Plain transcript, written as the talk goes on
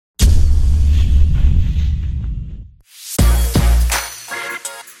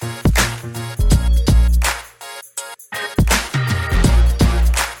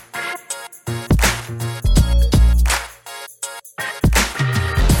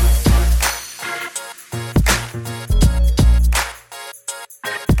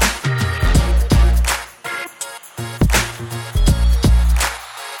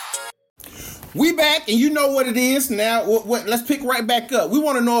and you know what it is now. Let's pick right back up. We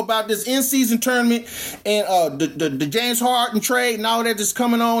want to know about this in-season tournament and the James Harden trade and all that that's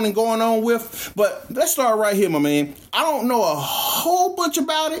coming on and going on with. But let's start right here, my man. I don't know a whole bunch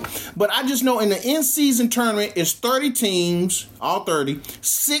about it, but I just know in the in-season tournament, it's 30 teams, all 30,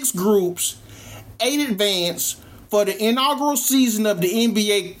 6 groups, 8 advance for the inaugural season of the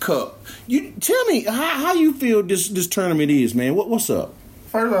NBA Cup. You tell me how you feel this tournament is, man. What's up?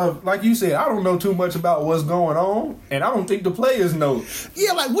 First off, like you said, I don't know too much about what's going on, and I don't think the players know.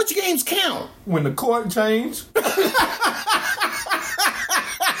 Yeah, like which games count? When the court changed.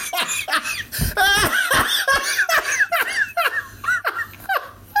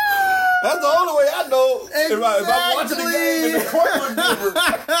 That's the only way I know. Exactly. If I'm watching the game and the court was different.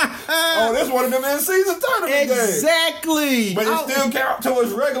 Oh, this one of them in-season tournament games. Exactly. But it still count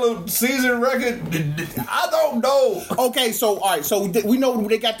towards regular season record. I don't know. Okay, so all right, so we know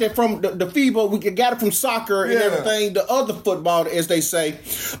they got that from the FIBA. We got it from soccer and everything, the other football, as they say.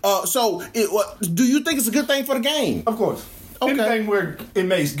 Do you think it's a good thing for the game? Of course. Okay. Anything where it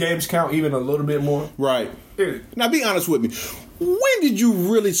makes games count even a little bit more. Right. Now, be honest with me. When did you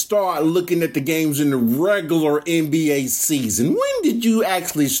really start looking at the games in the regular NBA season? When did you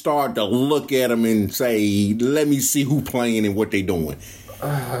actually start to look at them and say, let me see who playing and what they doing?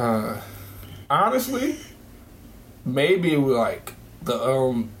 Honestly, maybe like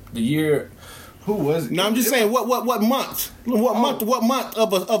the year. Who was it? No, I'm just saying what month? What month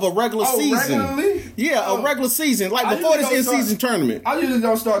of a regular season? Regularly? Yeah, a regular season. Like before this in-season tournament. I usually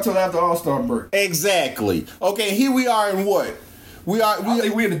don't start till after All-Star break. Exactly. Okay, here we are in what? I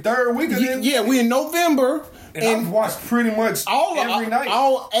think we're in the third week of it. Yeah, we're in November. And I've watched pretty much every night.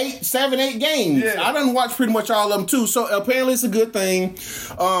 All 7, 8 games. Yeah. I done watched pretty much all of them too. So apparently it's a good thing.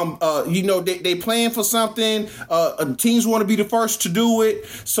 They playing for something. Teams want to be the first to do it.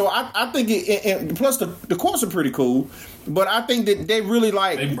 So I think and plus the courts are pretty cool. But I think that they really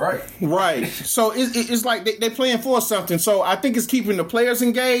like... They bright. Right. So it's like they playing for something. So I think it's keeping the players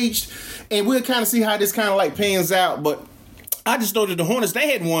engaged. And we'll kind of see how this kind of like pans out. But I just know that the Hornets,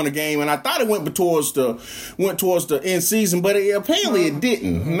 they hadn't won a game, and I thought it went towards the end season, but apparently it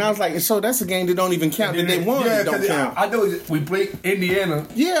didn't. And I was like, so that's a game that don't even count. That they won, it don't count. I know we played Indiana,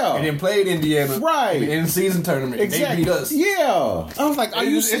 and then played Indiana, right, in the end-season tournament. Exactly. They beat us. Yeah, I was like, are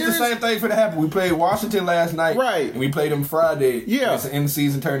you serious? It's the same thing for the happen. We played Washington last night, right, and we played them Friday. Yeah, it's an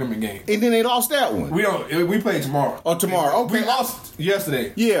end-season tournament game, and then they lost that one. We play tomorrow. Oh, tomorrow. Okay, we lost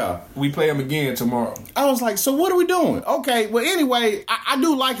yesterday. Yeah, we play them again tomorrow. I was like, so what are we doing? Okay, well, anyway. I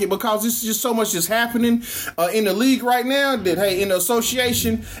do like it because it's just so much is happening in the league right now that, hey, in the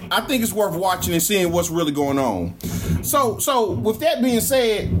association, I think it's worth watching and seeing what's really going on. So with that being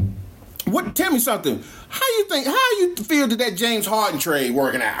said, tell me something. How you feel that James Harden trade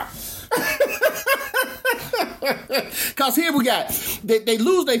working out? Because here we got they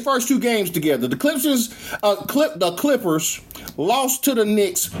lose their first 2 games together. The Clippers lost to the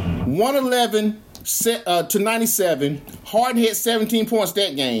Knicks 111 to 97. Harden had 17 points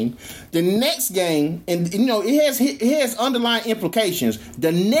that game. The next game, and it has underlying implications.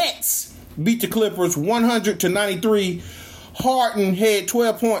 The Nets beat the Clippers 100 to 93. Harden had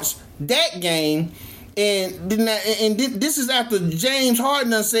 12 points that game, and this is after James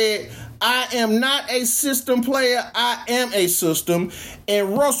Harden said, I am not a system player, I am a system.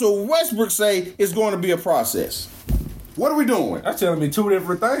 And Russell Westbrook say it's going to be a process. What are we doing? That's telling me 2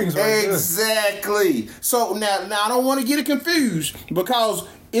 different things right Exactly. There. So now I don't want to get it confused because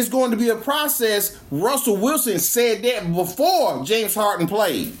it's going to be a process. Russell Wilson said that before James Harden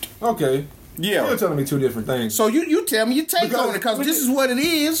played. Okay. Yeah. You're telling me 2 different things. So you tell me your take on it because this is what it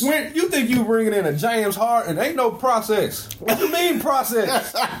is. When you think you bringing in a James Harden, ain't no process. What you mean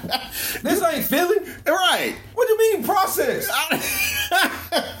process? This ain't Philly. Right. What you mean process?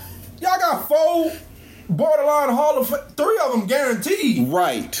 Y'all got 4 borderline Hall of Fame, 3 of them guaranteed.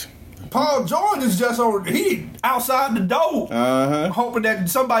 Right. Paul George is just he outside the door, hoping that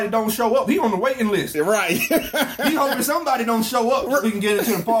somebody don't show up. He on the waiting list. Right. He hoping somebody don't show up so we can get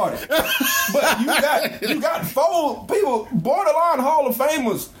into the party. But you got 4 people, borderline Hall of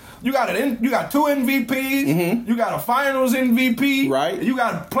Famers. You got 2 MVPs. Mm-hmm. You got a Finals MVP. Right. You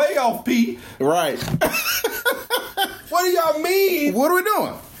got a playoff P. Right. What do y'all mean? What are we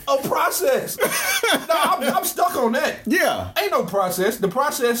doing? A process. No, I'm stuck on that. Yeah. Ain't no process. The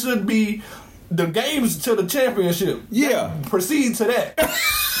process should be the games to the championship. Yeah. Proceed to that.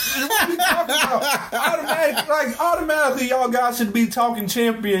 What we talking about? Automatically, y'all guys should be talking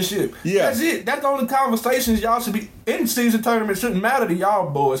championship. Yeah. That's it. That's the only conversations y'all should be. In-season tournament shouldn't matter to y'all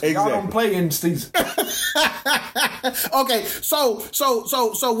boys. Exactly. Y'all don't play in season. Okay, so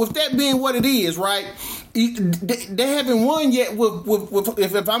with that being what it is, right? They haven't won yet with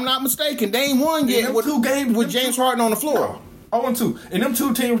if I'm not mistaken, they ain't won yet with 2 games with James Harden on the floor. No, 0-2. And them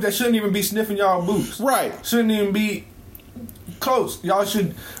 2 teams that shouldn't even be sniffing y'all boots. Right. Shouldn't even be close. Y'all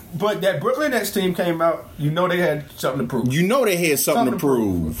should. But that Brooklyn Nets team came out. You know they had something to prove. You know they had something to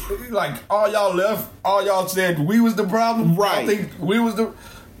prove. Like all y'all left. All y'all said we was the problem. Right. I think we was the.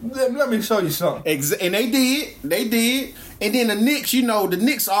 Let me show you something. And they did. And then the Knicks, you know, the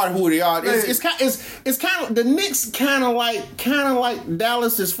Knicks are who they are. It's kind of the Knicks kind of like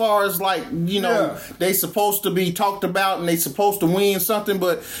Dallas as far as like, you know, they supposed to be talked about and they supposed to win something,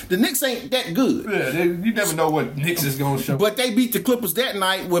 but the Knicks ain't that good. Yeah, you never know what Knicks is gonna show. But they beat the Clippers that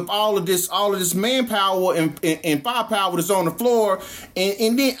night with all of this manpower and firepower that's on the floor.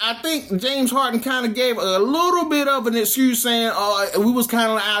 And then I think James Harden kind of gave a little bit of an excuse saying, we was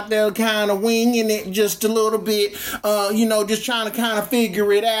kind of out there kind of winging it just a little bit, just trying to kind of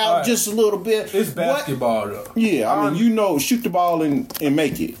figure it out just a little bit. It's basketball, though. Yeah, I mean, shoot the ball and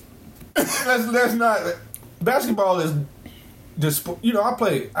make it. Let's not. Basketball is the sport. I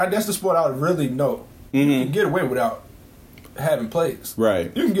play. That's the sport I really know. Mm-hmm. You can get away without having plays.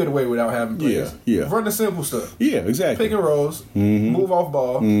 Right. You can get away without having plays. Yeah. Run the simple stuff. Yeah, exactly. Pick and rolls, move off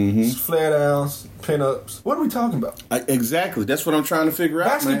ball, flare downs, pin ups. What are we talking about? Exactly. That's what I'm trying to figure out.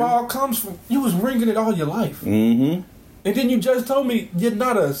 Basketball comes from you was ringing it all your life. Mm-hmm. And then you just told me you're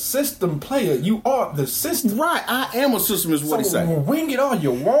not a system player. You are the system. Right. I am a system is what he said. Wing it all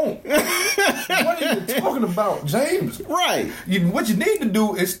you want. What are you talking about, James? Right. What you need to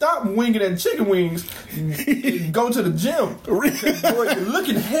do is stop winging at chicken wings and go to the gym. Boy, you're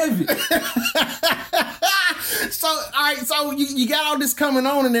looking heavy. So, all right. So you got all this coming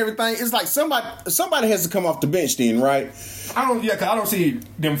on and everything. It's like somebody has to come off the bench then, right? Cause I don't see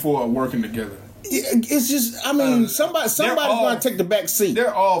them four working together. It's just, I mean, somebody's going to take the back seat.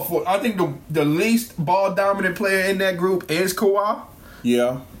 They're all for. I think the least ball dominant player in that group is Kawhi.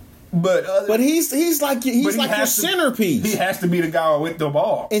 Yeah, but he's like your centerpiece. He has to be the guy with the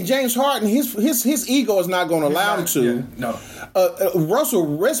ball. And James Harden, his ego is not going to allow him to. Yeah, no. Russell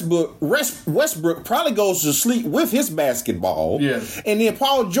Westbrook probably goes to sleep with his basketball. Yeah. And then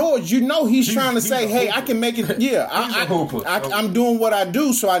Paul George, he's trying to say, hey, I can make it. Yeah, I'm doing what I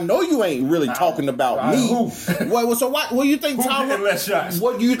do, so I know you ain't really talking about me. Well, so what do you think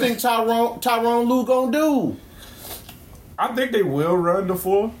What do you think Tyronn Lue gonna do? I think they will run the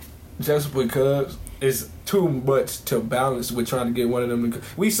floor just because it's too much to balance with trying to get one of them.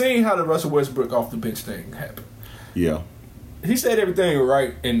 We seen how the Russell Westbrook off the bench thing happened. Yeah. He said everything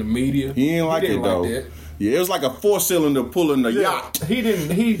right in the media. He didn't like it though. Yeah, it was like a 4-cylinder pulling the yacht. He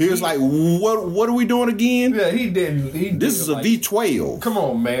didn't. He was like, "What are we doing again?" Yeah, he didn't. This is a V12. Come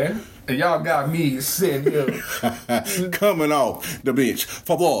on, man. And y'all got me sitting here coming off the bench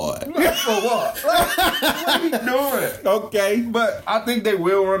for what? For what? What are you doing? Okay, but I think they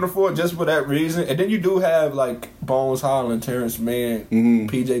will run the floor just for that reason. And then you do have like Bones Highland, Terrence Mann,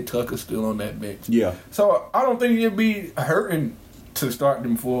 PJ Tucker still on that bench. Yeah. So I don't think it'd be hurting to start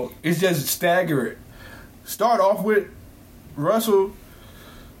them four. It's just stagger it. Start off with Russell,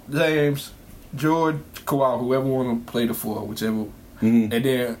 James, George, Kawhi, whoever want to play the four, whichever, and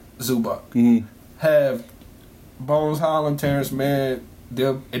then Zubac. Have Bones Highland, Terrence Mann,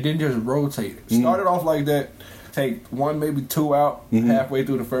 and then just rotate it. Start it off like that. Take one, maybe two out halfway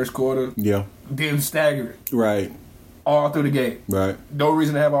through the first quarter. Yeah. Then stagger it. Right. All through the game. Right. No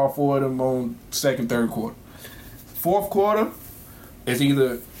reason to have all four of them on second, third quarter. Fourth quarter is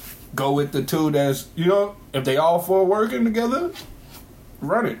either go with the two that's, if they all four working together,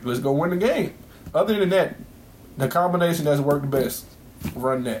 run it. Let's go win the game. Other than that, the combination that's worked the best,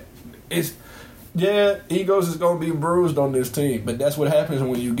 run that. Egos is going to be bruised on this team, but that's what happens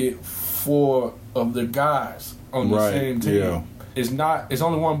when you get four of the guys on the same team. Yeah. It's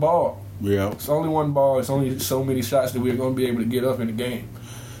only one ball. Yeah. It's only one ball. It's only so many shots that we're going to be able to get up in the game.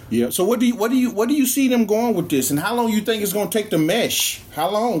 Yeah. So what do you see them going with this, and how long you think it's going to take to mesh? How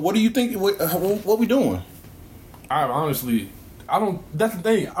long? What do you think? What we doing? I honestly, that's the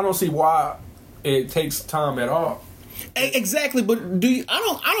thing. I don't see why it takes time at all. Exactly, but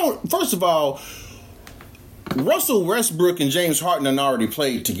I don't. First of all, Russell Westbrook and James Harden had already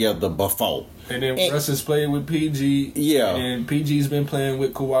played together before. And then Russ has played with PG. Yeah. And PG's been playing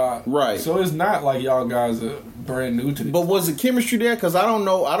with Kawhi. Right. So it's not like y'all guys are brand new to this. But was the chemistry there? Because I don't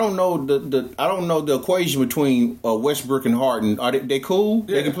know the equation between Westbrook and Harden. Are they cool?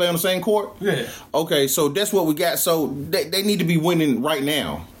 Yeah. They can play on the same court? Yeah. Okay, so that's what we got. So they need to be winning right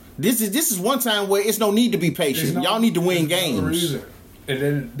now. This is one time where it's no need to be patient. Y'all need to win games. And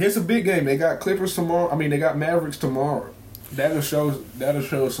then there's a big game. They got Clippers tomorrow. I mean, they got Mavericks tomorrow. That'll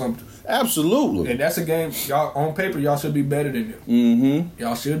show something. Absolutely. And that's a game, y'all, on paper, y'all should be better than them. Mm-hmm.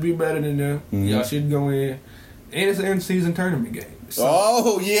 Y'all should be better than them. Mm-hmm. Y'all should go in. And it's an in-season tournament game. So,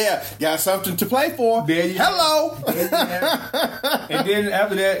 oh, yeah. Got something to play for. Hello. And then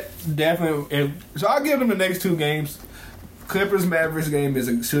after that, definitely. So I'll give them the next two games. Clippers-Mavericks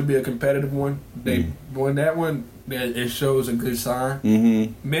game should be a competitive one. They won that one. It shows a good sign.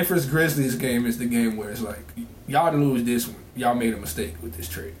 Mm-hmm. Memphis-Grizzlies game is the game where it's like, y'all to lose this one. Y'all made a mistake with this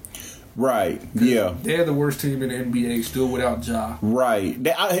trade. Right. Yeah. They're the worst team in the NBA, still without Ja. Right.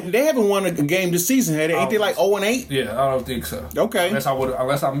 They haven't won a game this season, had they? Ain't they like 0-8? Yeah, I don't think so. Okay.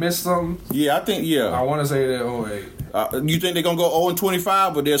 Unless I missed something. Yeah, I think. Yeah. I want to say they're 0-8. You think they're gonna go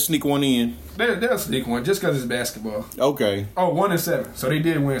 0-25, or they'll sneak one in? They'll sneak one just because it's basketball. Okay. Oh, 1-7. So they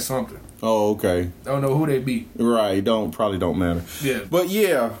did win something. Oh, okay. I don't know who they beat. Right. Probably don't matter. Yeah. But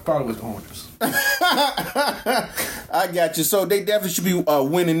yeah. Probably was the Hornets. I got you. So they definitely should be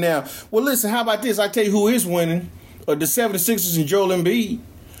winning now. Well, listen, how about this? I tell you who is winning. The 76ers and Joel Embiid.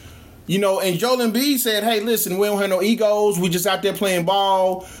 You know, and Joel Embiid said, hey, listen, we don't have no egos. We just out there playing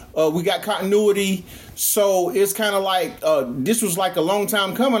ball. We got continuity. So it's kind of like this was like a long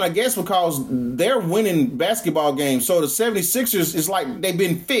time coming, I guess, because they're winning basketball games. So the 76ers is like they've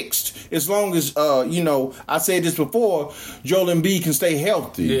been fixed as long as, I said this before, Joel Embiid can stay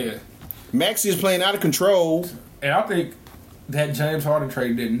healthy. Yeah. Maxey is playing out of control. And I think that James Harden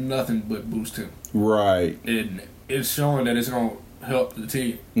trade did nothing but boost him. Right. And it's showing that it's going to help the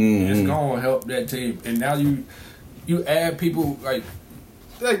team. Mm-hmm. It's going to help that team. And now you add people like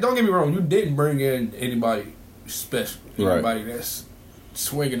don't get me wrong, you didn't bring in anybody special. Anybody that's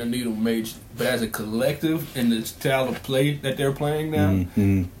swinging the needle major. But as a collective and the style of play that they're playing now,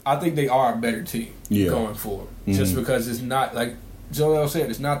 I think they are a better team going forward. Just because it's not, like Joel said,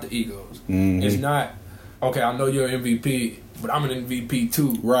 it's not the egos. It's not, okay, I know you're an MVP, but I'm an MVP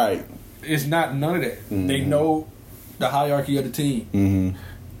too. Right. It's not none of that. They know the hierarchy of the team.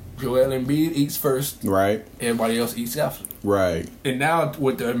 Joel Embiid eats first. Right. Everybody else eats after. Right. And now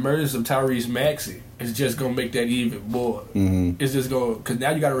with the emergence of Tyrese Maxey, it's just going to make that even more. It's just going to, because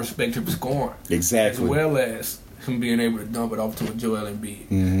now you got to respect him scoring. Exactly. As well as him being able to dump it off to a Joel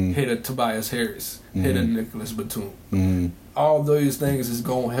Embiid, hit a Tobias Harris, hit a Nicholas Batum. All those things is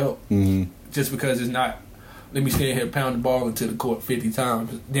going to help. Just because it's not, let me stand here and pound the ball into the court 50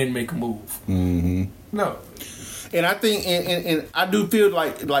 times, then make a move. No. And I think, and I do feel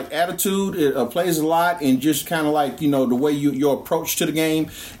like attitude plays a lot, and just kind of like, the way your approach to the game.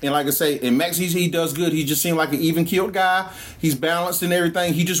 And like I say, and Max, he does good. He just seemed like an even-keeled guy. He's balanced and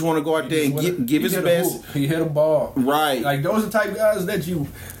everything. He just want to go out there and give his best. He hit a ball. Right. Like, those are the type of guys that you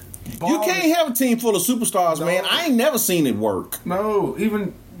can't have a team full of superstars, man. I ain't never seen it work. No.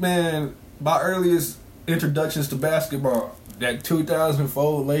 Even, man, my earliest introductions to basketball, that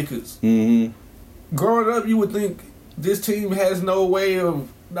 2004 Lakers. Growing up, you would think this team has no way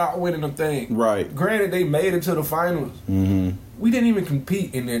of not winning a thing. Right. Granted, they made it to the finals. We didn't even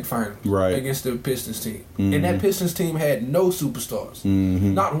compete in that finals against the Pistons team. And that Pistons team had no superstars.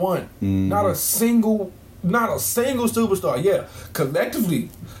 Not one. Not a single superstar. Yeah,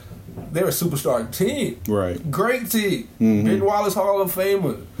 collectively, they're a superstar team. Right. Great team. Ben Wallace Hall of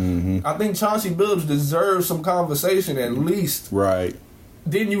Famer. I think Chauncey Billups deserves some conversation at least. Right.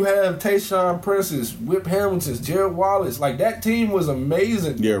 Then you have Tayshaun Prince's, Whip Hamilton's, Jared Wallace. Like, that team was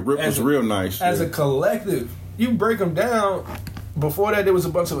amazing. Yeah, Rip was real nice. As a collective. You break them down. Before that, there was a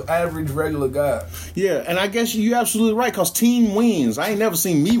bunch of average, regular guys. Yeah, and I guess you're absolutely right, because team wins. I ain't never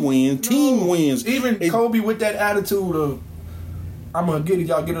seen me win. Team wins. Even Kobe with that attitude of, I'm going to get it,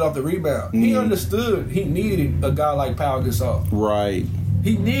 y'all get it off the rebound. He understood he needed a guy like Pau Gasol. Right.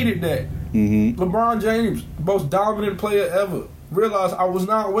 He needed that. LeBron James, most dominant player ever, realized I was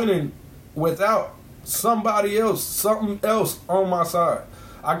not winning without somebody else, something else on my side.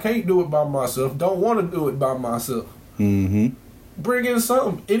 I can't do it by myself. Don't want to do it by myself. Bring in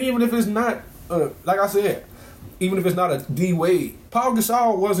something. And even if it's not, like I said, even if it's not a D-Wade, Pau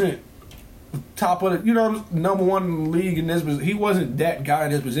Gasol wasn't top of the, number one in the league in this position. He wasn't that guy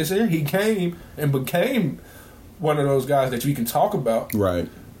in this position. He came and became one of those guys that we can talk about. Right.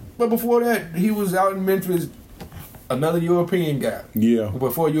 But before that, he was out in Memphis another European guy. Yeah.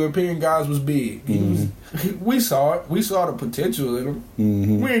 Before European guys was big. We saw it. We saw the potential in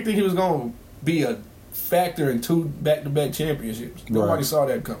him. We didn't think he was going to be a factor in 2 back-to-back championships. Nobody saw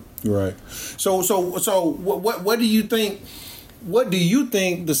that coming. Right. So what do you think? What do you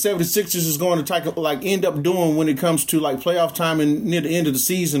think the 76ers is going to end up doing when it comes to like playoff time and near the end of the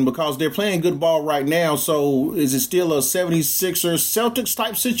season? Because they're playing good ball right now. So is it still a 76ers Celtics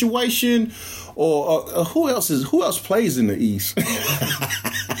type situation, or who else plays in the East?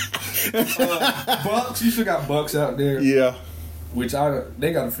 Bucks. You still got Bucks out there. Yeah. Which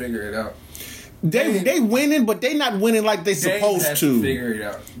they got to figure it out. They winning, but they not winning like they supposed has to figure it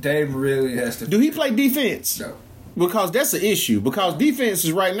out. Dave really has to. Do he play defense? No. Because that's the issue. Because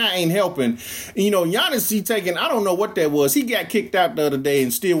defenses right now ain't helping. You know, Giannis, I don't know what that was. He got kicked out the other day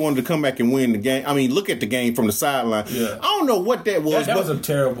and still wanted to come back and win the game. I mean, look at the game from the sideline. Yeah. I don't know what that was. That was a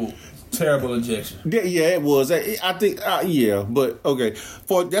terrible ejection. Yeah, it was. I think, yeah, but okay.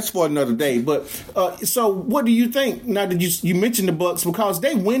 That's for another day. But so, what do you think? Now that you mentioned the Bucks, because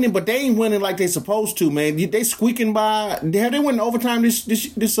they winning, but they ain't winning like they supposed to, man. They squeaking by. Have they win overtime this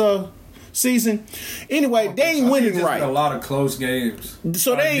season? Anyway, they ain't winning right. A lot of close games.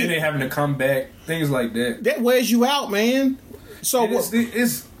 So then they having to come back. Things like that. That wears you out, man. So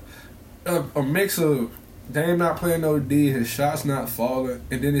it's a mix of Dame not playing no D, his shots not falling,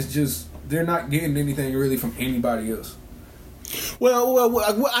 and then it's just they're not getting anything really from anybody else. Well,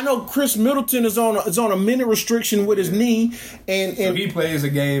 I know Chris Middleton is on a minute restriction with his knee, and so he plays a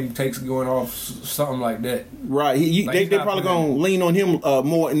game, takes going off something like that. Right, they probably gonna lean on him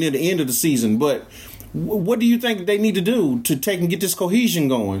more near the end of the season. But what do you think they need to do to take and get this cohesion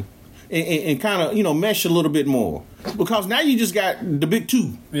going, and kind of mesh a little bit more? Because now you just got the big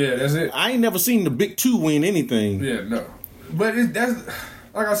two. Yeah, that's it. I ain't never seen the big two win anything. Yeah, no. But that's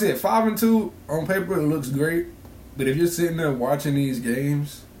like I said, 5-2 on paper it looks great. But if you're sitting there watching these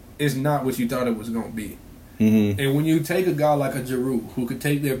games, it's not what you thought it was going to be. Mm-hmm. And when you take a guy like a Giroux, who could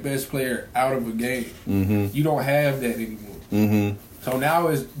take their best player out of a game, you don't have that anymore. Mm-hmm. So now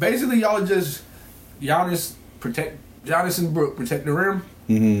it's basically y'all just Giannis and Brook protect the rim.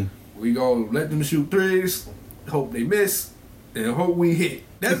 Mm-hmm. We go let them shoot threes, hope they miss, and hope we hit.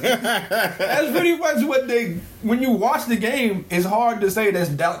 That's pretty much what they. When you watch the game, it's hard to say that's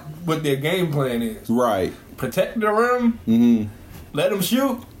what their game plan is. Right. Protect the rim. Let them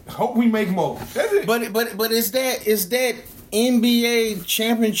shoot. Hope we make more. That's it. But is that NBA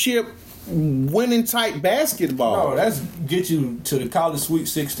championship winning type basketball? No, that's get you to the college Sweet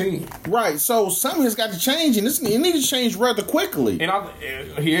 16. Right. So something has got to change, and it needs to change rather quickly. And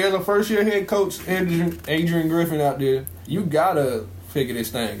here's a first year head coach, Adrian Griffin out there. You gotta figure this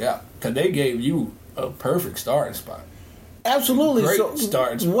thing out because they gave you a perfect starting spot. Absolutely. Great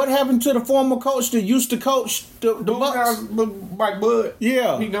starting. What happened to the former coach that used to coach the Bucks? Mike Bud.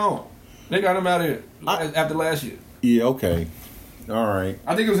 Yeah. He gone. They got him out of here after last year. Yeah, okay. All right.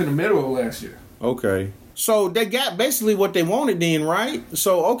 I think it was in the middle of last year. Okay. So they got basically what they wanted then, right?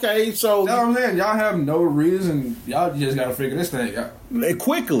 So, okay. So. That's what I'm saying. Y'all have no reason. Y'all just got to figure this thing out.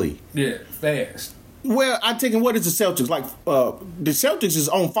 Quickly. Yeah, fast. Well, I'm thinking, what is the Celtics? Like, the Celtics is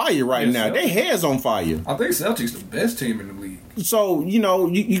on fire right now. Their hair's on fire. I think Celtics the best team in the league. So,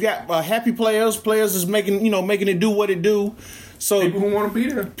 you got happy players is making it do what it do. So people who want to be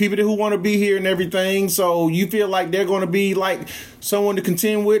there. People who want to be here and everything. So you feel like they're going to be like someone to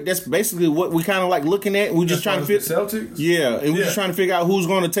contend with. That's basically what we kind of like looking at. We're just trying to figure Celtics. Yeah, and we're just trying to figure out who's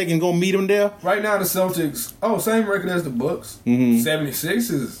going to take and go meet them there. Right now, the Celtics. Same record as the Bucks.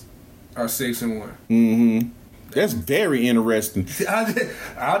 76ers are 6-1. Mm-hmm. That's very interesting.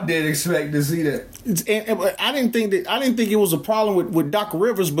 I did expect to see that. And I didn't think it was a problem with Doc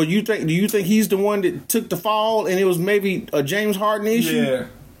Rivers. But do you think he's the one that took the fall, and it was maybe a James Harden issue? Yeah,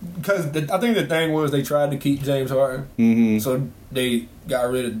 because I think the thing was they tried to keep James Harden, so they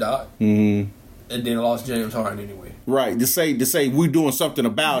got rid of Doc, and then lost James Harden anyway. Right, to say we're doing something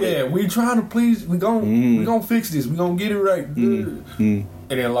about it. Yeah, we trying to please. We gonna fix this. We gonna get it right. And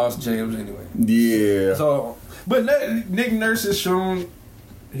then lost James anyway. Yeah. So. But Nick Nurse has shown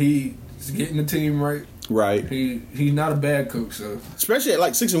he's getting the team right. Right. He's not a bad coach, so especially at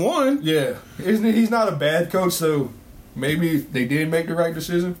like 6-1. Yeah, he's not a bad coach, so maybe they did make the right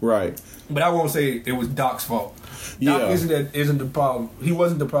decision. Right. But I won't say it was Doc's fault. Doc isn't the problem. He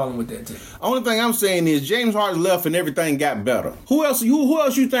wasn't the problem with that team. Only thing I'm saying is James Harden left and everything got better. Who else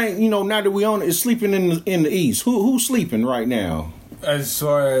you think now that we on it is sleeping in the East? Who's sleeping right now? As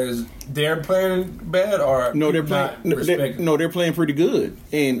far as they're playing bad or no, they're playing. They're playing pretty good,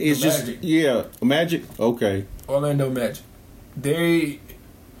 and it's Magic. Magic. Okay, Orlando Magic.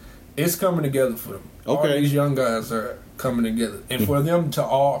 it's coming together for them. Okay. All these young guys are coming together, and for them to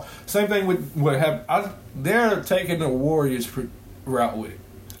all same thing with what happened. They're taking the Warriors route with it.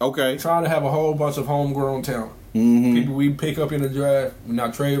 Okay. Trying to have a whole bunch of homegrown talent. Mm-hmm. People we pick up in the draft. We're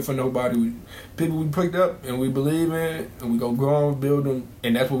not trading for nobody. People we picked up and we believe in, and we go grow and build them,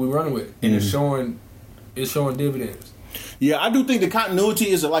 and that's what we're running with. And it's showing dividends. Yeah, I do think the continuity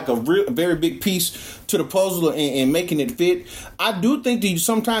is like a very big piece to the puzzle and making it fit. I do think that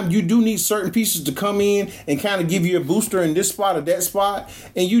sometimes you do need certain pieces to come in and kind of give you a booster in this spot or that spot,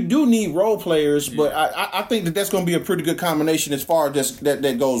 and you do need role players. Yeah. But I think that that's going to be a pretty good combination as far as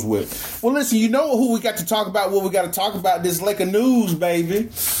that goes with. Well, listen, you know who we got to talk about? What we got to talk about? This Laker news, baby.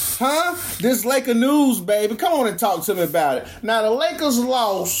 Huh? This Laker news, baby. Come on and talk to me about it. Now, the Lakers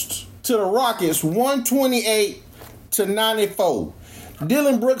lost to the Rockets 128-94.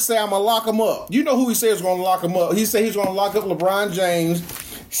 Dylan Brooks said, I'm going to lock him up. You know who he said is going to lock him up. He said he's going to lock up LeBron James,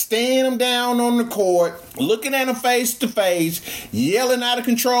 stand him down on the court, looking at him face to face, yelling out of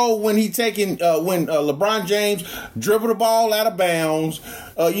control when he taking when LeBron James dribble the ball out of bounds,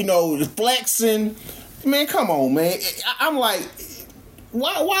 flexing. Man, come on, man. I'm like,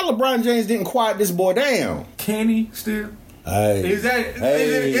 why LeBron James didn't quiet this boy down? Can he still? Hey. Is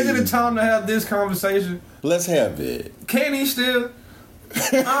it a time to have this conversation? Let's have it. Can he still?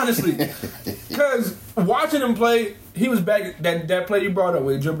 Honestly, because watching him play, he was back that play you brought up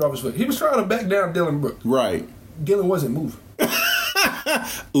where he jumped off his foot. He was trying to back down Dylan Brooks. Right. Dylan wasn't moving.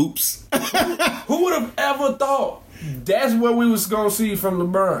 Oops. Who would have ever thought that's what we was gonna see from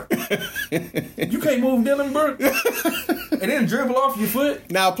LeBron? You can't move Dylan Brooks and then dribble off your foot.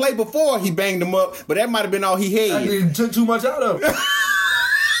 Now, play before he banged him up, but that might have been all he had. He took too much out of it.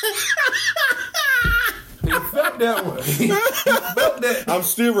 He felt that way. He felt that. I'm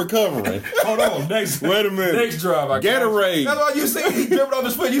still recovering. Hold on. Wait a minute. Next drive. Gatorade. That's why you see he dribbled off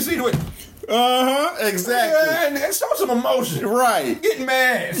his foot. You see the way. Exactly. Yeah, and show some emotion. Right. Getting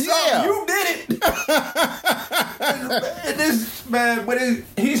mad. Yeah. You did it.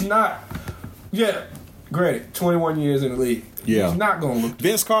 He's not. Yeah. Granted, 21 years in the league. Yeah. He's not going to look.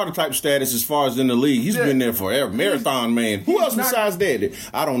 Vince Carter type status as far as in the league. He's been there forever. Marathon man. Who else besides that?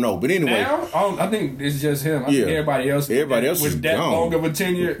 I don't know. But anyway. Now, I think it's just him. I think everybody else is that gone. long of a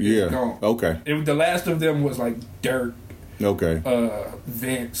tenure is gone. Okay. The last of them was like Dirk. Okay.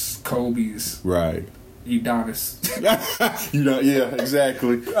 Vince, Kobe's. Right. Udonis. Yeah,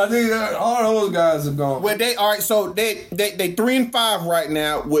 exactly. I think all those guys are gone. Well, they so they 3-5 right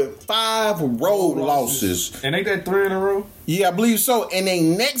now with 5 road losses. And ain't that 3 in a row? Yeah, I believe so. And their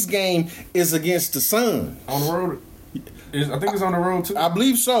next game is against the Sun. On the road. I think it's on the road too. I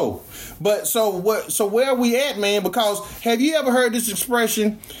believe so. But so where are we at, man? Because have you ever heard this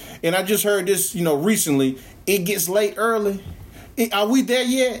expression? And I just heard this, recently. It gets late early. Are we there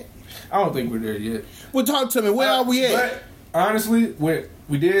yet? I don't think we're there yet. Well, talk to me. Where are we at? But honestly, we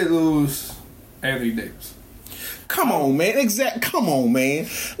did lose Anthony Davis. Come on, man. Come on, man.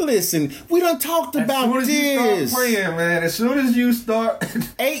 Listen, we done talked about this. As soon as you start playing, man. As soon as you start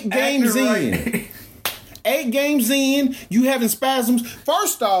 8 games in. 8 games in, you having spasms.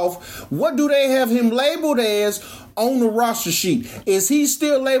 First off, what do they have him labeled as on the roster sheet? Is he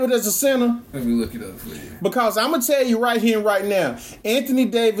still labeled as a center? Let me look it up for you. Because I'm going to tell you right here and right now, Anthony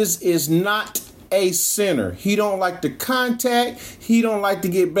Davis is not a center. He don't like to contact. He don't like to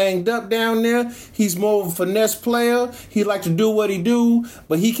get banged up down there. He's more of a finesse player. He like to do what he do,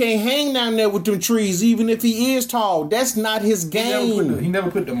 but he can't hang down there with them trees even if he is tall. That's not his game. He never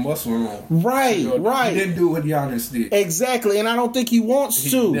put the muscle on. Right. He didn't do what Giannis did. Exactly, and I don't think he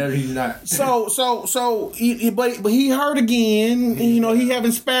wants to. No, he's not. But he hurt again. He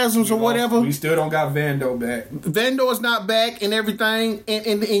having spasms or whatever. We still don't got Vando back. Vando is not back and everything,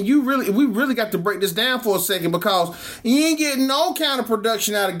 and we really got to break this down for a second because you ain't getting no kind of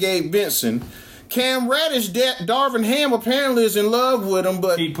production out of Gabe Vincent. Cam Reddish, Darvin Ham apparently is in love with him,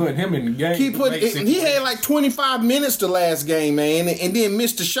 but he put him in the game. He had like 25 minutes the last game, man, and then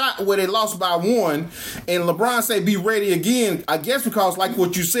missed a shot where they lost by 1. And LeBron said, "Be ready again." I guess because, like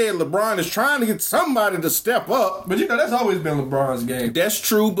what you said, LeBron is trying to get somebody to step up. But that's always been LeBron's game. That's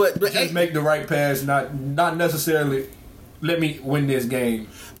true, but just make the right pass, not necessarily. Let me win this game.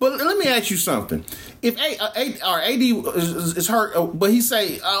 But let me ask you something. If AD is hurt, but he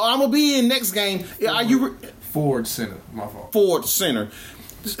say, I'm going to be in next game. Are you... Forward center, my fault. Forward center.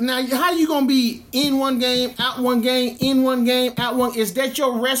 Now, how you going to be in one game, out one game, in one game, out one? Is that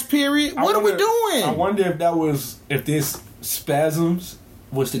your rest period? What are we doing? I wonder if this spasms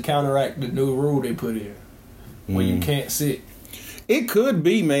was to counteract the new rule they put in, where you can't sit. It could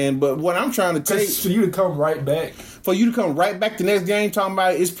be, man, but what I'm trying to tell you... For you to come right back... for you to come right back the next game talking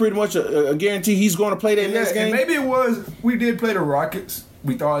about it's pretty much a guarantee he's going to play that next game? And maybe it was, we did play the Rockets.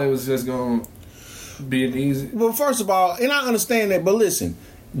 We thought it was just going to be an easy. Well, first of all, and I understand that, but listen,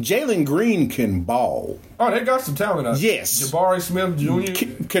 Jalen Green can ball. Oh, they got some talent out there. Yes. Jabari Smith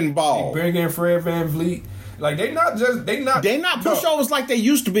Jr. Can ball. Bring in Fred VanVleet. Like, they're not pushovers like they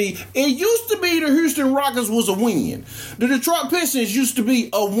used to be. It used to be the Houston Rockets was a win. The Detroit Pistons used to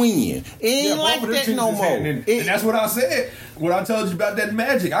be a win. It ain't like that no more. And that's what I said. What I told you about that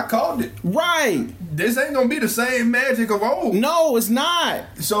Magic, I called it. Right. This ain't going to be the same Magic of old. No, it's not.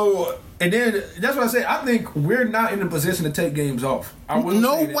 So, and then, that's what I said. I think we're not in a position to take games off.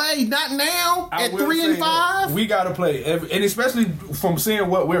 No way. Not now. At 3-5. We got to play. And especially from seeing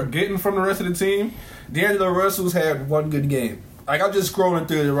what we're getting from the rest of the team, D'Angelo Russell's had one good game. Like, I'm just scrolling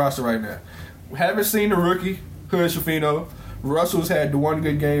through the roster right now. We haven't seen the rookie, Hood Schifino. Russell's had the one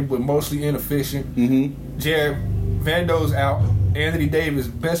good game, but mostly inefficient. Mm-hmm. Jared Vando's out. Anthony Davis,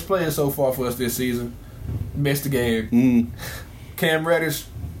 best player so far for us this season, missed the game. Mm. Cam Reddish.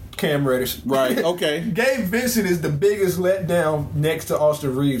 Right, okay. Gabe Vincent is the biggest letdown next to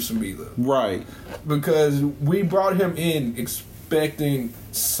Austin Reeves for me, though. Right. Because we brought him in expecting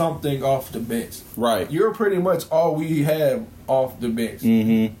something off the bench. Right. You're pretty much all we have off the bench.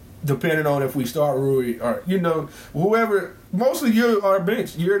 Mm-hmm. Depending on if we start Rui or, whoever. Mostly you're our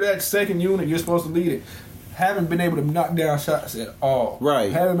bench. You're that second unit. You're supposed to lead it. Haven't been able to knock down shots at all.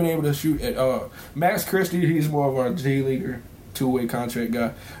 Right. Haven't been able to shoot at all. Max Christie, he's more of our G leaguer, two-way contract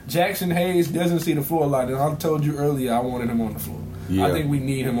guy. Jackson Hayes doesn't see the floor a lot. And I told you earlier I wanted him on the floor. Yeah. I think we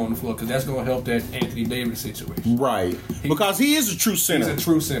need him on the floor because that's going to help that Anthony Davis situation. Right. Because he is a true center. He's a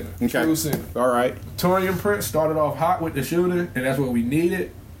true center. Okay. True center. All right. Taurean Prince started off hot with the shooter, and that's what we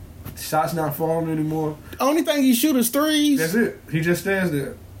needed. Shots not falling anymore. Only thing he shoots is threes. That's it. He just stands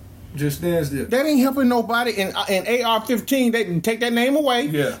there. That ain't helping nobody. And AR-15, they can take that name away.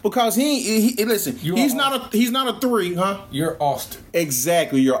 Yeah. Because he listen. He's not a three, huh? You're Austin.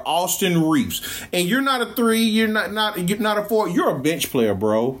 Exactly. You're Austin Reeves, and you're not a three. You're not a four. You're a bench player,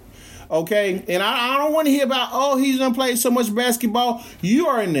 bro. Okay, and I don't want to hear about he's gonna play so much basketball. You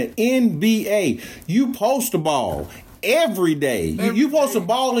are in the NBA. You post the ball every day. You post the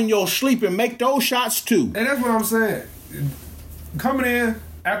ball in your sleep and make those shots too. And that's what I'm saying. Coming in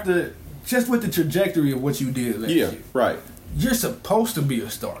after just with the trajectory of what you did last year. Right. You're supposed to be a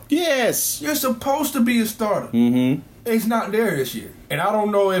starter. Yes. You're supposed to be a starter. Mm-hmm. It's not there this year. And I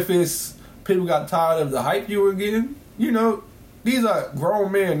don't know if it's people got tired of the hype you were getting. These are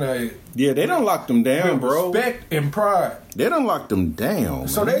grown men now. Yeah, they done lock them down, bro. Respect and pride. They done lock them down.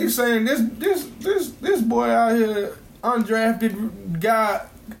 So they saying this boy out here, undrafted guy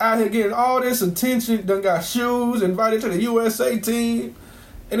out here getting all this attention, done got shoes, invited to the USA team.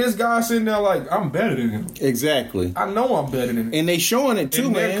 And this guy sitting there like, I'm better than him. Exactly. I know I'm better than him. And they showing it too,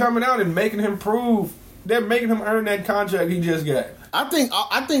 and man. They're coming out and making him prove. They're making him earn that contract he just got. I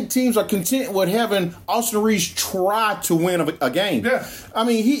think teams are content with having Austin Reeves try to win a game. Yeah. I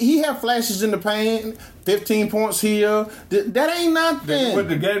mean, he had flashes in the paint, 15 points here. That ain't nothing. But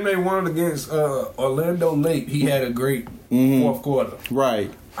the game they won against Orlando late, he had a great fourth quarter.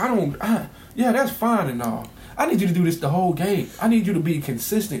 Right. Yeah, that's fine and all. I need you to do this the whole game. I need you to be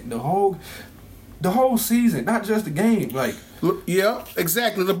consistent the whole season, not just the game. Like, yeah,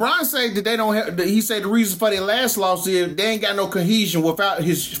 exactly. LeBron said that they don't have. He said the reason for their last loss is they ain't got no cohesion without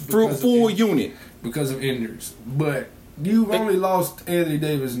his full unit because of injuries. But you've only lost Anthony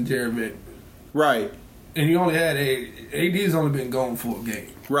Davis and Jared Vandover. Right. And you only had AD's only been gone for a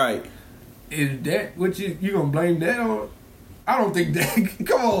game. Right. Is that what you gonna blame that on? I don't think that.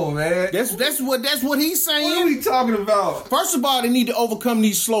 Come on, man. That's what he's saying. What are we talking about? First of all, they need to overcome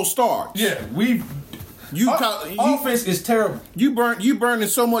these slow starts. Yeah, offense is terrible. You burning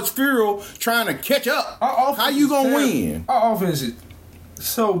so much fuel trying to catch up. How you gonna win? Our offense is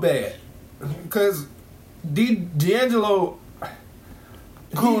so bad because D'Angelo. I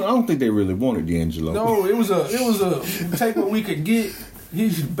don't think they really wanted D'Angelo. No, it was a take what we could get.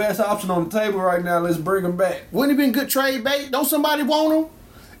 He's the best option on the table right now. Let's bring him back. Wouldn't he been good trade bait? Don't somebody want him?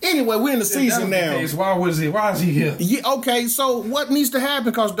 Anyway, we're in the season now. Why is he here? Yeah, okay, so what needs to happen?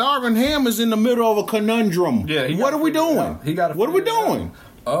 Because Darvin Ham is in the middle of a conundrum. Yeah, what are we doing? What are we doing?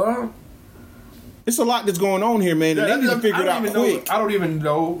 It's a lot that's going on here, man. And they need to figure it out quick. I don't even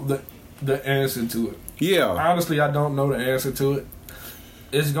know the answer to it. Yeah. Honestly, I don't know the answer to it.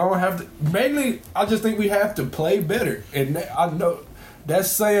 It's going to have to... Mainly, I just think we have to play better. And I know...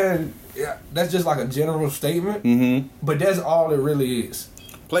 That's saying, that's just like a general statement, but that's all it really is.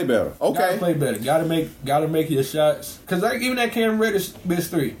 Play better. Okay. Gotta play better. Gotta make your shots. Because even that Cam Reddish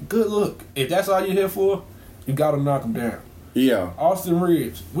missed three. Good look. If that's all you're here for, You got to knock them down. Yeah. Austin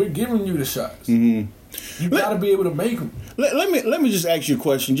Reeves, we're giving you the shots. Mm-hmm. You got to be able to make them. Let me just ask you a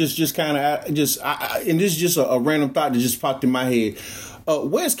question. Just kind of and this is just a random thought that just popped in my head.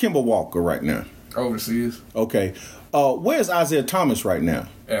 Where's Kemba Walker right now? Overseas. Okay. Where's Isaiah Thomas right now?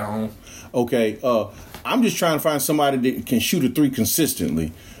 At home. Okay. I'm just trying to find somebody that can shoot a three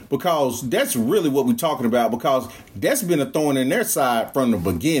consistently. Because that's really what we're talking about. Because that's been a thorn in their side from the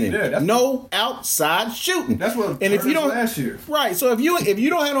beginning. Yeah, no outside shooting. That's what. And if you don't last year, right? So if you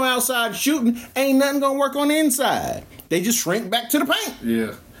don't have no outside shooting, ain't nothing gonna work on the inside. They just shrink back to the paint.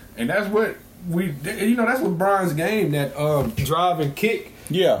 Yeah, and that's what that's what Brian's game, that drive and kick.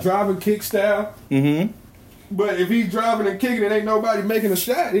 Yeah, drive and kick style. Mm-hmm. But if he's driving and kicking and ain't nobody making a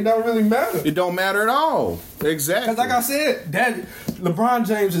shot, it don't really matter. It don't matter at all. Exactly. Because like I said, that LeBron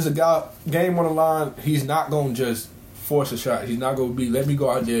James is a guy, game on the line, he's not going to just force a shot. He's not going to be, let me go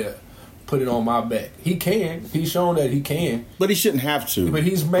out there, put it on my back. He can. He's shown that he can. But he shouldn't have to. But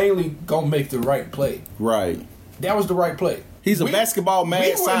he's mainly going to make the right play. Right. That was the right play. He's a basketball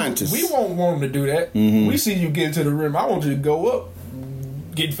mad scientist. We won't want him to do that. Mm-hmm. We see you get to the rim. I want you to go up.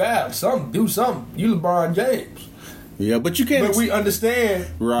 Get fouled. Do something. You LeBron James. Yeah, but you can't. But we understand.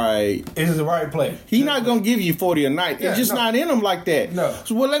 Right. It's the right play. He's not going to give you 40 a night. It's just not in him like that. No.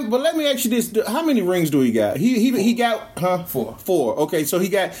 So, let me ask you this. How many rings do he got? He got, Four. Okay, so he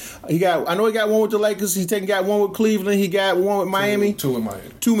got, I know he got one with the Lakers. He got one with Cleveland. He got one with Miami. Two with Miami.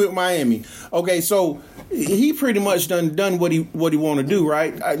 Two with Miami. Okay, so he pretty much done what he want to do,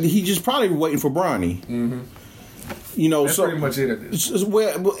 right? He just probably waiting for Bronny. Mm-hmm. You know, that's pretty much it.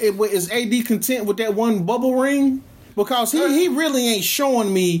 Is AD content with that one bubble ring? Because he really ain't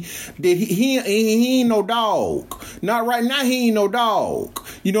showing me that he ain't no dog. Not right now. He ain't no dog.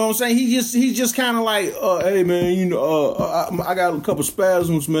 You know what I'm saying? He's just kind of like, hey man, you know, I got a couple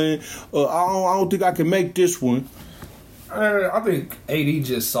spasms, man. I don't think I can make this one. I think AD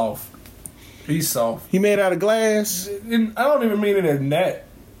just soft. He's soft. He made out of glass. And I don't even mean it in that,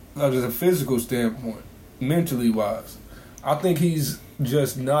 like as a physical standpoint. Mentally wise, I think he's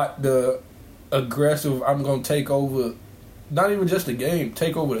just not the aggressive. I'm gonna take over, not even just the game,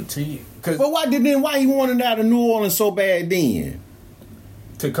 take over the team. But why he wanted out of New Orleans so bad then?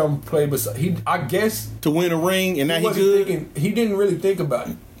 To come play beside I guess to win a ring, and now he good. He didn't really think about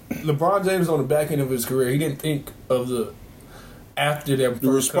it. LeBron James on the back end of his career, he didn't think of the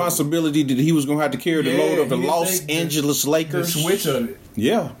responsibility that he was gonna have to carry the load of the Los Angeles Lakers. The switch of it,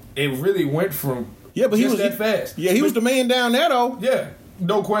 it really went from. Yeah, but he was that fast. Yeah, he was the man down there, though. Yeah,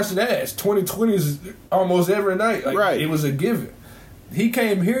 no question asked. 2020 is almost every night. Right. It was a given. He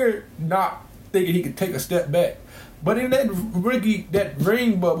came here not thinking he could take a step back. But in that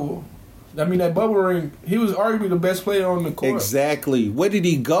ring bubble, that bubble ring, he was arguably the best player on the court. Exactly. Where did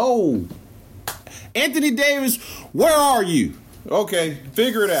he go? Anthony Davis, where are you? Okay,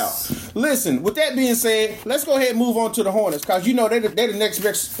 figure it out. Listen, with that being said, let's go ahead and move on to the Hornets, because you know they're the next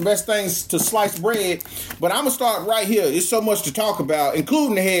best things to slice bread. But I'm going to start right here. There's so much to talk about,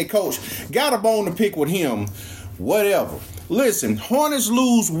 including the head coach. Got a bone to pick with him. Whatever. Listen, Hornets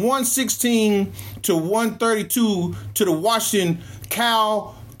lose 116 to 132 to the Washington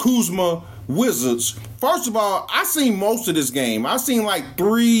Kyle Kuzma Wizards. First of all, I seen most of this game. I seen like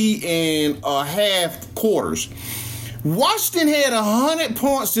 3.5 quarters. Washington had 100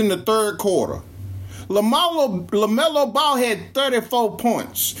 points in the third quarter. LaMelo Ball had 34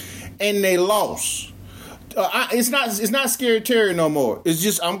 points, and they lost. It's not Scary Terry no more. It's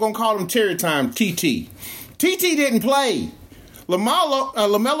just I'm gonna call him Terry time. TT didn't play.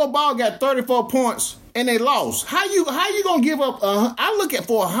 LaMelo Ball got 34 points, and they lost. How you gonna give up? I look at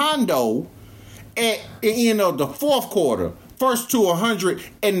for a Hondo at the end of the fourth quarter. First to 100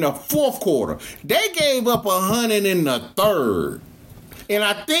 in the fourth quarter. They gave up 100 in the third. And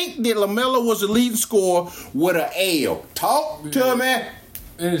I think that LaMelo was the leading scorer with an L. Talk to me.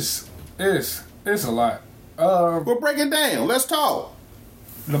 It's a lot. But break it down. Let's talk.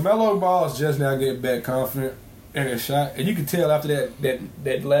 LaMelo Ball is just now getting back confident in his shot. And you can tell after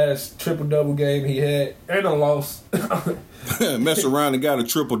that last triple-double game he had, and a loss. Mess around and got a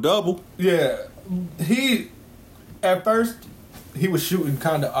triple-double. Yeah. At first, he was shooting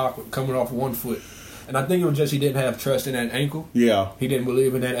kind of awkward, coming off one foot. And I think it was just he didn't have trust in that ankle. Yeah. He didn't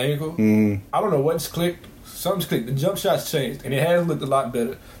believe in that ankle. Mm. I don't know what's clicked. Something's clicked. The jump shot's changed, and it has looked a lot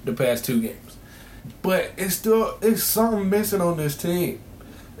better the past two games. But it's something missing on this team.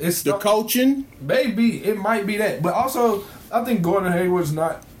 It's the coaching? Maybe. It might be that. But also, I think Gordon Hayward's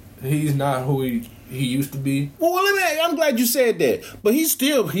not who he used to be. Well, I'm glad you said that. But he's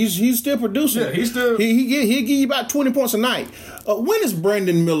still producing. Yeah, he'll give you about 20 points a night. When is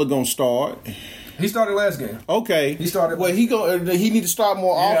Brandon Miller gonna start? He started last game. Okay. He started. Well, he need to start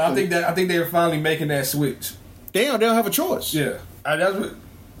more often. Yeah, I think they're finally making that switch. They don't have a choice. Yeah, I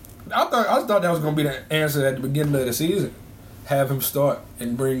thought that was going to be the answer at the beginning of the season. Have him start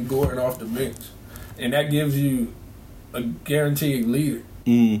and bring Gordon off the bench, and that gives you a guaranteed leader.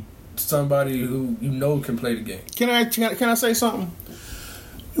 Somebody who can play the game. Can I say something?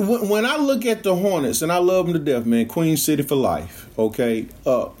 When I look at the Hornets, and I love them to death, man, Queen City for life, okay?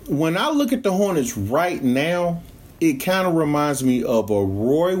 When I look at the Hornets right now, it kind of reminds me of a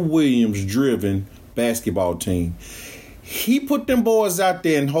Roy Williams-driven basketball team. He put them boys out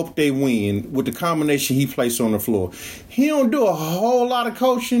there and hope they win with the combination he placed on the floor. He don't do a whole lot of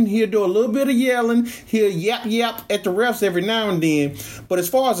coaching. He'll do a little bit of yelling. He'll yap at the refs every now and then. But as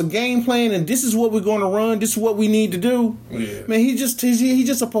far as a game plan and this is what we're going to run, this is what we need to do, man, he's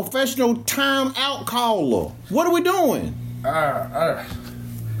just a professional timeout caller. What are we doing?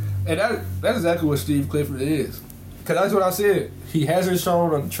 And that's exactly what Steve Clifford is. Because that's what I said. He hasn't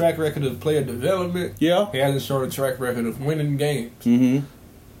shown a track record of player development. Yeah. He hasn't shown a track record of winning games. Mm-hmm.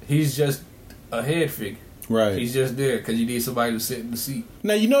 He's just a head figure. Right. He's just there because you need somebody to sit in the seat.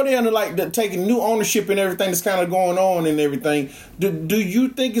 Now, they're under taking new ownership and everything that's kind of going on and everything. Do you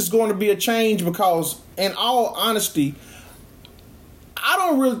think it's going to be a change? Because, in all honesty, I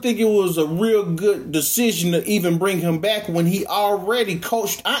don't really think it was a real good decision to even bring him back when he already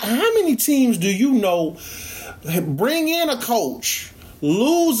coached. How many teams do you know bring in a coach,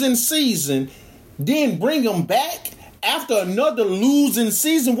 losing season, then bring him back after another losing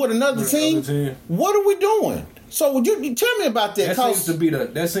season with another team? What are we doing? So would you tell me about that?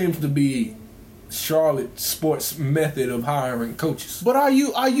 That seems to be Charlotte sports method of hiring coaches. But are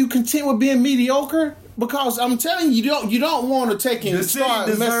you content with being mediocre? Because I'm telling you, you don't want to take in. The city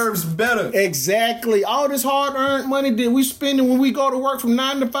deserves better. Exactly. All this hard-earned money that we spending when we go to work from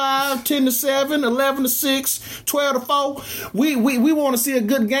 9 to 5, 10 to 7, 11 to 6, 12 to 4. We want to see a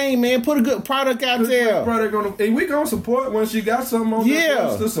good game, man. Put a good product out there. And we gonna support once you got something on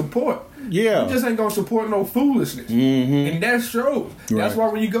there to support. Yeah. We just ain't gonna support no foolishness. Mm-hmm. And that shows. Right. That's why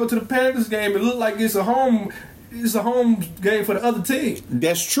when you go to the Panthers game, it look like it's a home game for the other team.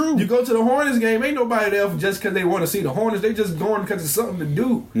 That's true. You go to the Hornets game, ain't nobody there just because they want to see the Hornets. They just going because it's something to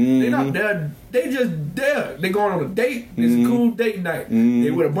do. Mm-hmm. They not there. They just there. They going on a date. It's a cool date night. They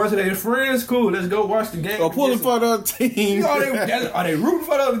with a bunch of their friends. Cool. Let's go watch the game. Or pulling for the other team. Are they rooting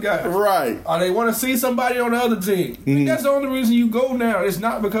for the other guy? Right. Or they want to see somebody on the other team? That's the only reason you go now. It's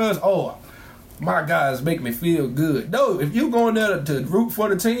not because my guys make me feel good. No, if you're going there to root for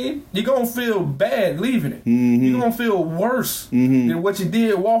the team, you're going to feel bad leaving it. Mm-hmm. You're going to feel worse than what you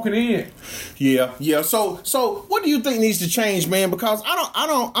did walking in. Yeah. So what do you think needs to change, man? Because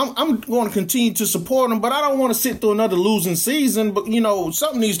I'm going to continue to support them, but I don't want to sit through another losing season. But,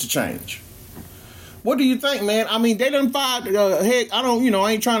 something needs to change. What do you think, man? I mean, they done fired head.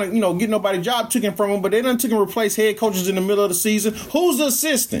 I ain't trying to, get nobody job taken from them, but they done took and replaced head coaches in the middle of the season. Who's the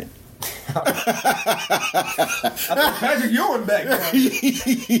assistant? I think Patrick Ewing back now.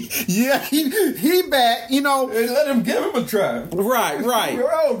 Yeah, he back. Let him give him a try. Right. I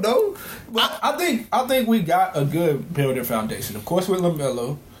don't know, but I think we got a good building foundation. Of course, with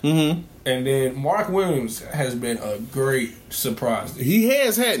LaMelo, and then Mark Williams has been a great surprise. He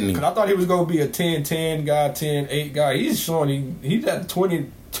has, hadn't he? Because I thought he was going to be a 10-10 guy, 10-8 guy. He's showing he's at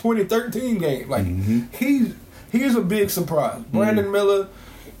 2013 game. Like he's a big surprise. Brandon Miller.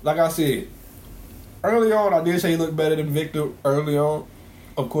 Like I said, early on, I did say he looked better than Victor early on.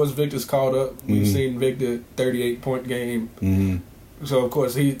 Of course, Victor's caught up. We've seen Victor 38-point game. So, of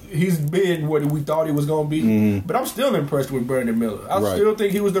course, he's been what we thought he was going to be. But I'm still impressed with Brandon Miller. I still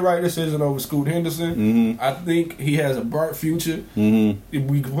think he was the right decision over Scoot Henderson. I think he has a bright future. If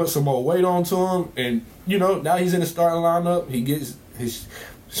we put some more weight onto him, and, now he's in the starting lineup. He gets his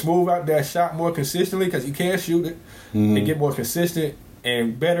smooth out that shot more consistently because he can shoot it and get more consistent.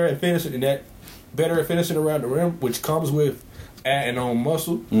 And better at finishing around the rim, which comes with adding on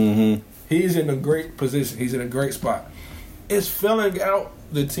muscle. He's in a great position. He's in a great spot. It's filling out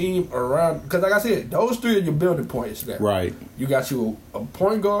the team around, because like I said, those three are your building points now. Right. You got you a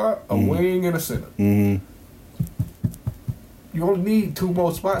point guard, a wing, and a center. You only need two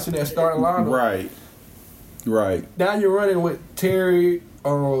more spots in that starting lineup. Right. Now you're running with Terry,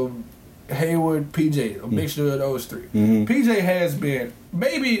 Hayward, PJ, a mixture of those three. PJ has been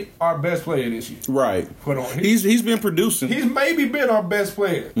maybe our best player this year. Right. He's been producing. He's maybe been our best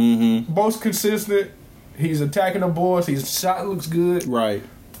player. Most consistent. He's attacking the boards. His shot looks good. Right.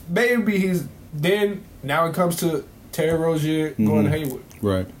 Maybe now it comes to Terry Rozier going to Hayward.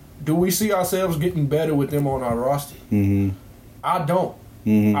 Right. Do we see ourselves getting better with them on our roster? I don't.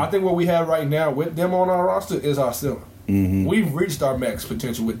 Mm-hmm. I think what we have right now with them on our roster is our ceiling. Mm-hmm. We've reached our max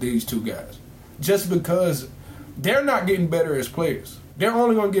potential with these two guys. Just because they're not getting better as players. They're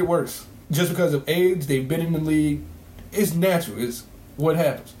only going to get worse. Just because of age, they've been in the league. It's natural. It's what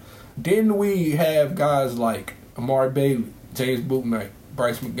happens. Then we have guys like Amari Bailey, James Bouknight,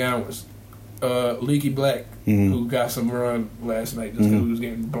 Bryce McGowan, Leaky Black, who got some run last night just because he was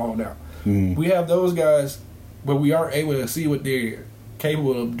getting blown out. Mm-hmm. We have those guys, but we aren't able to see what they're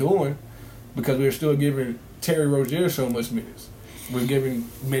capable of doing because we're still giving Terry Rozier so much minutes. We're giving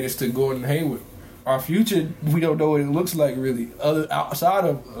minutes to Gordon Hayward. Our future, we don't know what it looks like really, outside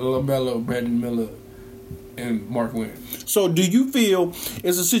of LaMelo, Brandon Miller, and Mark Williams. So, do you feel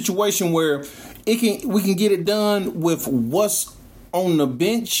it's a situation where we can get it done with what's on the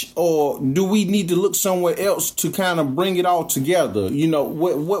bench, or do we need to look somewhere else to kind of bring it all together? You know,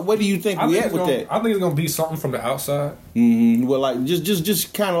 what do you think we at with that? I think it's gonna be something from the outside. Mm-hmm. Well, like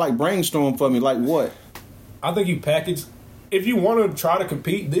just kind of like brainstorm for me, like what? I think you package if you want to try to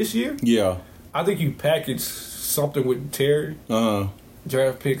compete this year. Yeah. I think you package something with Terry,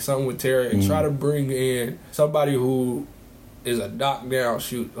 draft pick something with Terry, and try to bring in somebody who is a knockdown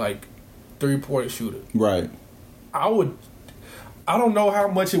shoot, like 3-point shooter. Right. I don't know how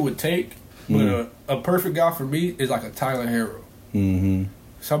much it would take, but a perfect guy for me is like a Tyler Hero. Mm-hmm.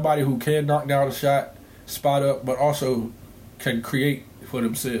 Somebody who can knock down a shot, spot up, but also can create for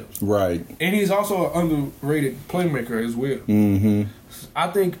themselves. Right. And he's also an underrated playmaker as well. Mm-hmm. I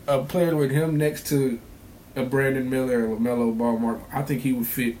think playing with him next to a Brandon Miller or LaMelo Ball, I think he would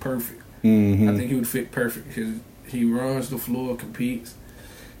fit perfect. Mm-hmm. I think he would fit perfect. He runs the floor, competes.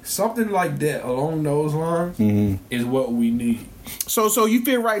 Something like that along those lines is what we need. So you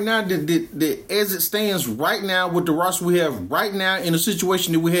feel right now that as it stands right now with the roster we have right now in the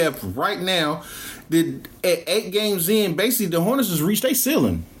situation that we have right now, that at 8 games in, basically the Hornets has reached their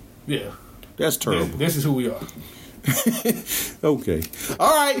ceiling. Yeah. That's terrible. This is who we are. Okay.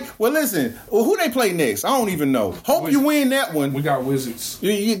 All right. Well, listen. Well, who they play next? I don't even know. Hope you win that one. We got Wizards.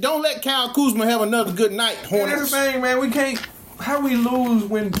 You don't let Kyle Kuzma have another good night, Hornets. That's the thing, man. We can't. How we lose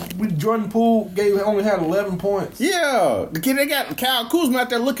when Jordan Poole only had 11 points? Yeah. They got Kyle Kuzma out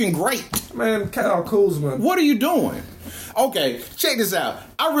there looking great. Man, Kyle Kuzma. What are you doing? Okay, check this out.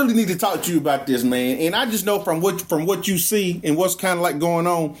 I really need to talk to you about this, man. And I just know from what you see and what's kind of like going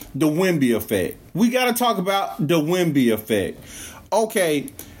on, the Wemby Effect. We got to talk about the Wemby Effect. Okay,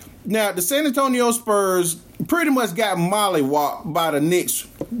 now the San Antonio Spurs pretty much got mollywopped by the Knicks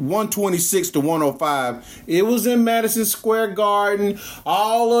 126-105. It was in Madison Square Garden.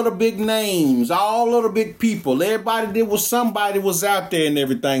 All of the big names, all of the big people, everybody that was somebody was out there and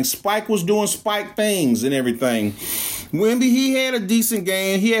everything. Spike was doing Spike things and everything. Wemby, he had a decent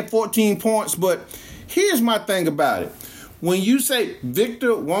game. He had 14 points, but here's my thing about it. When you say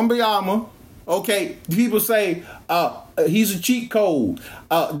Victor Wembanyama, okay, people say he's a cheat code.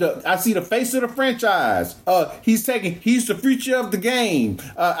 I see the face of the franchise. He's the future of the game.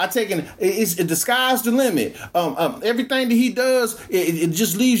 The sky's the limit. Everything that he does, it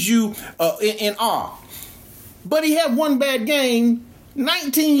just leaves you in awe. But he had one bad game,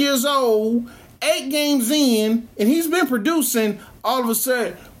 19 years old, 8 games in, and he's been producing. All of a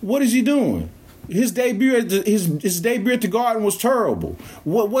sudden, what is he doing? His debut at the Garden was terrible.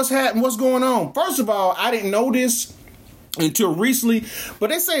 What's happening? What's going on? First of all, I didn't know this until recently,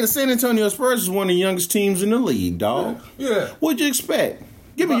 but they say the San Antonio Spurs is one of the youngest teams in the league, dog. Yeah. What'd you expect?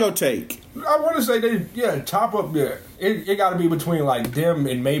 Give me your take. I want to say top up there. It got to be between like them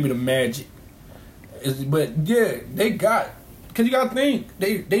and maybe the Magic. But yeah, they got. Because you got to think,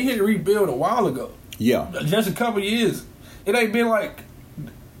 they hit a rebuild a while ago. Yeah. Just a couple years. It ain't been like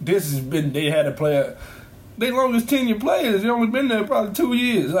they had a player. They longest tenure players. They only been there probably 2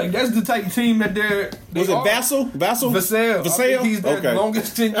 years. Like, that's the type of team that Was it Vassell? Vassell. I think he's the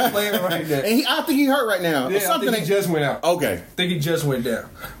longest tenure player right there. And I think he hurt right now. Yeah, I think he just went out. Okay. I think he just went down.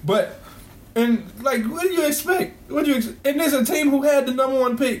 But... And, like, what do you expect? And there's a team who had the number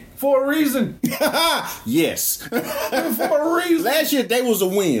 1 pick for a reason. Yes. For a reason. Last year, they was a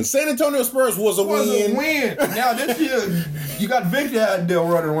win. San Antonio Spurs was a win. Now, this year, you got Victor out there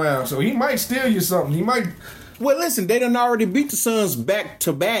running around, so he might steal you something. He might... Well, listen, they done already beat the Suns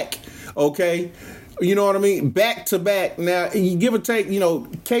back-to-back, okay? You know what I mean? Back to back. Now, you give or take,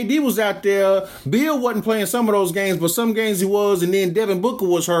 KD was out there. Bill wasn't playing some of those games, but some games he was, and then Devin Booker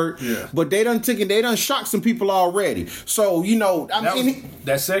was hurt. Yeah. But they done shocked some people already. So,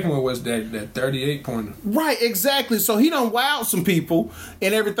 that second one was that 38-pointer. Right, exactly. So he done wowed some people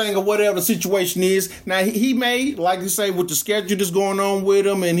and everything or whatever the situation is. Now, he may, like you say, with the schedule that's going on with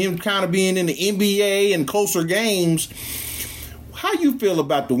him and him kind of being in the NBA and closer games, How you feel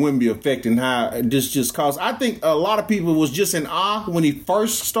about the Wemby effect and how this just caused? I think a lot of people was just in awe when he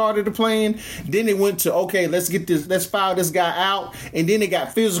first started playing. Then it went to, okay, let's foul this guy out, and then it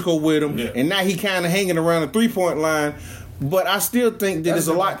got physical with him, and now he kind of hanging around the 3-point line. But I still think that there's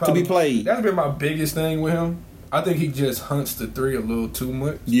a lot to be played. That's been my biggest thing with him. I think he just hunts the three a little too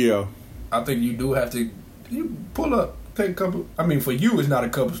much. Yeah. I think you do have to pull up, take a couple. I mean, for you, it's not a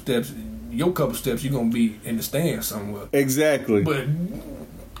couple steps. Your couple steps, you're gonna be in the stands somewhere. Exactly. But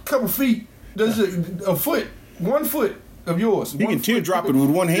a couple feet, there's a foot, 1 foot of yours. You can teardrop it with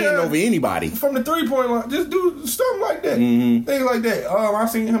one hand over anybody from the 3-point line. Just do something like that. Mm-hmm. Things like that. I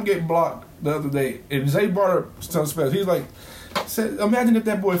seen him get blocked the other day, and Zay brought up something special. He's like, imagine if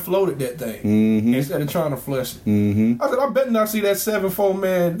that boy floated that thing instead of trying to flush it. I said, I bet not see that 7'4"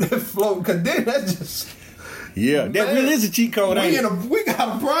 man that float, because then that's just. Yeah, that really is a cheat code, ain't it? We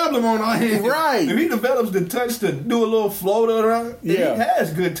got a problem on our hands. Right. If he develops the touch to do a little floater around, he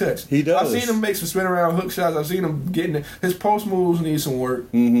has good touch. He does. I've seen him make some spin around hook shots. I've seen him getting it. His post moves need some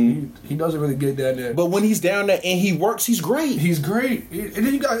work. He doesn't really get down there. But when he's down there and he works, he's great. He's great. And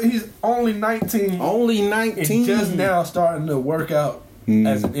then he's only 19. Only 19. And just now starting to work out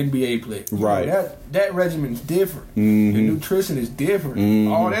as an NBA player. Right. That regimen's different. The nutrition is different.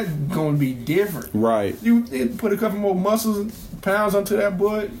 All that's going to be different. Right. You put a couple more muscles and pounds onto that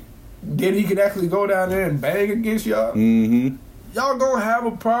boy, then he could actually go down there and bang against y'all. Y'all going to have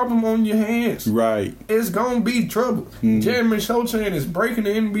a problem on your hands. Right. It's going to be trouble. Jeremy Sohan is breaking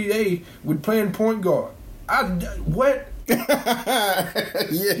the NBA with playing point guard. What? Yeah,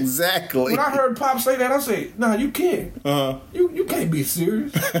 exactly. When I heard Pop say that, I said, "Nah, you can't. You can't be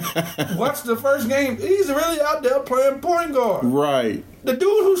serious." Watch the first game. He's really out there playing point guard. Right. The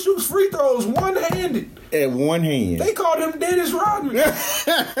dude who shoots free throws one-handed. At one hand. They called him Dennis Rodman.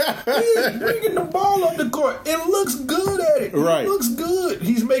 He's bringing the ball up the court and looks good at it. Right. He looks good.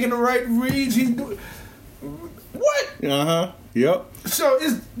 He's making the right reads. He's doing what? Yep. So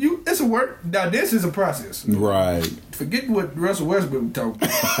it's a work. Now this is a process. Right. Forget what Russell Westbrook talking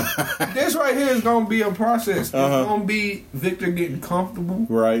about. This right here is gonna be a process. It's gonna be Victor getting comfortable.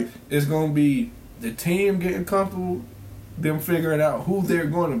 Right. It's gonna be the team getting comfortable. Them figuring out who they're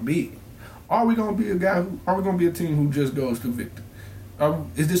gonna be. Are we gonna be a team who just goes to Victor?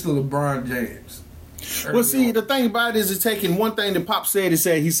 Is this the LeBron James? Well, see, the thing about it is it's taking one thing that Pop said. He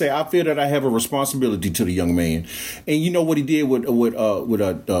said, I feel that I have a responsibility to the young man. And you know what he did with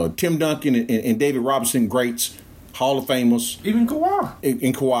Tim Duncan and David Robinson, greats, Hall of Famers. Even Kawhi.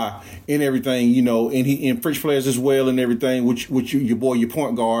 And Kawhi and everything, you know, and French players as well and everything, which your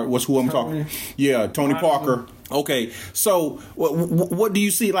point guard, what's who I'm talking. Yeah, Tony Parker. Okay, so what do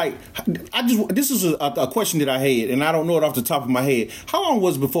you see? Like, this is a question that I had, and I don't know it off the top of my head. How long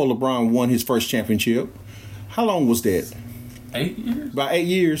was it before LeBron won his first championship? How long was that? 8 years. About 8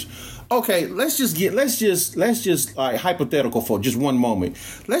 years. Okay, let's just like hypothetical for just one moment.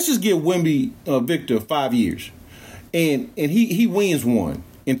 Let's just give Wemby Victor 5 years, and he wins one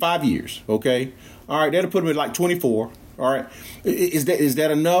in 5 years. Okay, all right, that'll put him at like 24. All right, is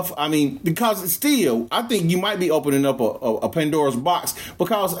that enough? I mean, because it's still, I think you might be opening up a Pandora's box,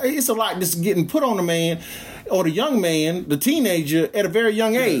 because it's a lot that's getting put on the man or the young man, the teenager, at a very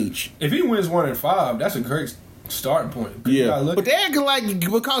young age. If he wins 1 in 5, that's a great starting point. Yeah, but they acting like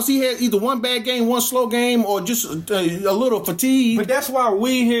because he had either one bad game, one slow game, or just a little fatigue. But that's why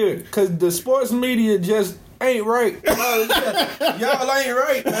we here, because the sports media just ain't right. Y'all ain't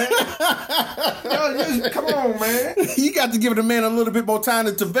right, man. Y'all just, come on, man. You got to give the man a little bit more time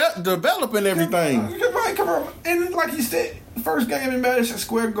to develop and everything. You're right, come on. And like you said, first game in Madison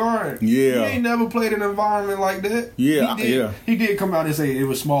Square Garden. Yeah. He ain't never played an environment like that. Yeah, He did come out and say it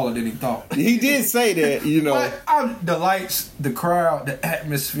was smaller than he thought. He did say that, you know. But the lights, the crowd, the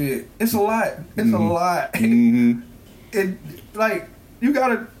atmosphere, it's a lot. It's a lot. It, like, you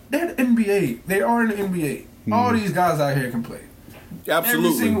gotta, that NBA, they are in the NBA. All these guys out here can play. Absolutely.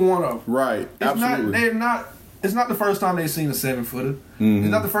 Every single one of them. Right. Absolutely. It's not the first time they've seen a 7-footer.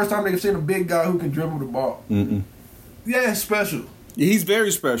 It's not the first time they've seen a big guy who can dribble the ball. Yeah, it's special. He's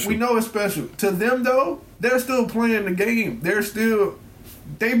very special. We know it's special. To them, though, they're still playing the game.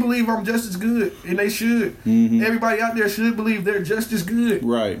 They believe I'm just as good, and they should. Everybody out there should believe they're just as good.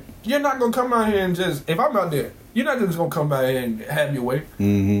 Right. You're not going to come out here and just, if I'm out there, you're not just going to come out here and have your way.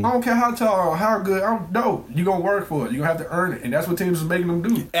 I don't care how tall or how good. No, you're going to work for it. You're going to have to earn it. And that's what teams are making them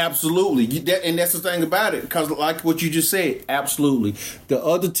do. Absolutely. And that's the thing about it. Because like what you just said, absolutely. The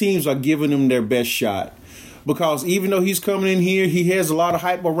other teams are giving them their best shot. Because even though he's coming in here, he has a lot of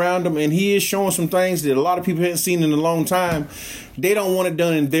hype around him, and he is showing some things that a lot of people haven't seen in a long time. They don't want it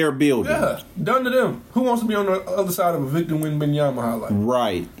done in their building. Yeah, done to them. Who wants to be on the other side of a Victor Wembanyama highlight?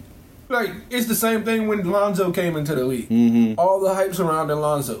 Right. Like, it's the same thing when Lonzo came into the league. Mm-hmm. All the hype surrounding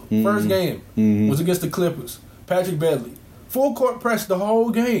Lonzo. Mm-hmm. First game was against the Clippers. Patrick Beverley. Full court press the whole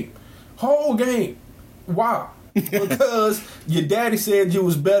game. Whole game. Why? Because your daddy said you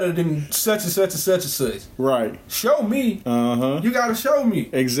was better than such and such and such and such. Right. Show me. Uh-huh. You gotta show me.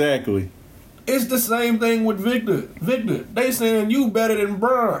 Exactly. It's the same thing with Victor. Victor, they saying you better than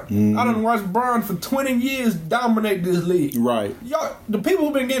Bron. Mm-hmm. I done watched Bron for 20 years dominate this league. Right. Y'all, the people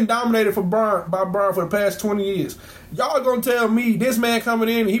who've been getting dominated by Bron for the past 20 years, y'all gonna tell me this man coming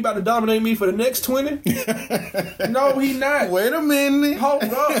in and he about to dominate me for the next 20? No, he not. Wait a minute. Hold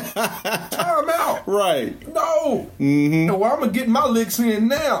up. Time out. Right. No. Mm-hmm. No, I'm gonna get my licks in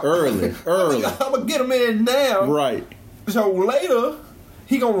now. Early. I'm gonna get them in now. Right. So later,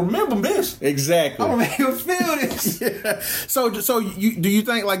 he gonna remember this. Exactly. I'm gonna make him feel this. Yeah. So do you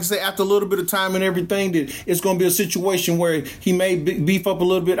think, like I say, after a little bit of time and everything, that it's going to be a situation where he may beef up a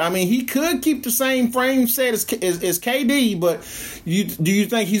little bit? I mean, he could keep the same frame set as KD, but do you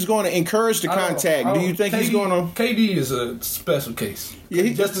think he's going to encourage the contact? Do you think he's going to? KD is a special case.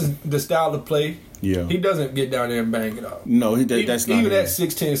 Yeah, just the style of play. Yeah, he doesn't get down there and bang it off. No, that's not. Even at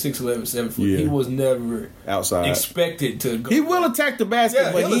 6'10", 6'11", 7 foot, he was never outside expected to go. He will attack the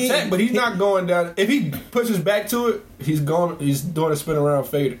basket, but he's not going down. If he pushes back to it, he's doing a spin around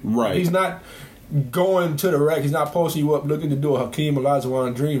fader. Right. He's not going to the rack. He's not posting you up looking to do a Hakeem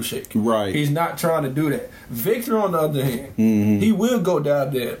Olajuwon dream shake. Right. He's not trying to do that. Victor, on the other hand, he will go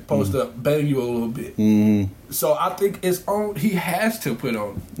down there, post up, bang you a little bit. So I think it's on. He has to put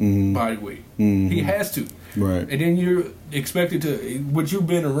on body weight. He has to. Right. And then you're expected to, with you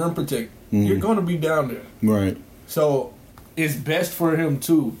being a rim protector, you're going to be down there. Right. So it's best for him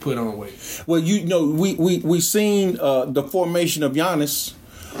to put on weight. Well, we seen the formation of Giannis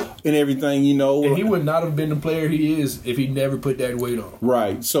and everything, And he would not have been the player he is if he never put that weight on.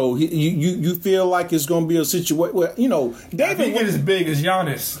 Right. So you feel like it's going to be a situation where, David, if he get as big as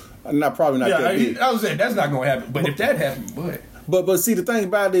Giannis. Probably not that big. I was saying that's not going to happen. But if that happened, But see, the thing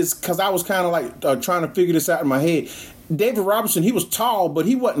about it is, because I was kind of like trying to figure this out in my head. David Robinson, he was tall, but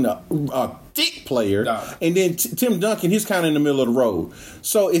he wasn't a thick player. Nah. And then Tim Duncan, he's kind of in the middle of the road.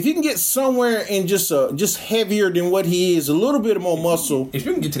 So if you can get somewhere and just heavier than what he is, a little bit more muscle. If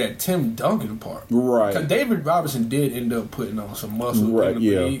you can get to that Tim Duncan part. Right. Because David Robinson did end up putting on some muscle. Right, in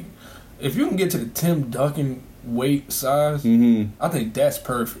the league. If you can get to the Tim Duncan weight size, I think that's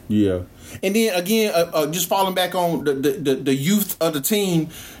perfect. Yeah. And then again, just falling back on the youth of the team,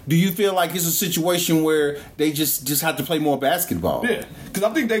 do you feel like it's a situation where they just have to play more basketball? Yeah, because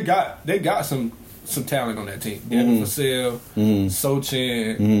I think they got some talent on that team. Devin Vassell,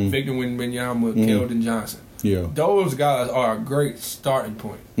 Sochan, Victor Wembanyama, Keldon Johnson. Yeah, those guys are a great starting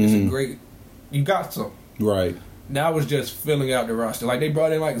point. It's a great. You got some right. Now it's just filling out the roster. Like, they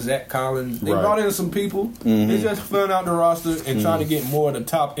brought in, like, Zach Collins. They brought in some people. It's just filling out the roster and trying to get more of the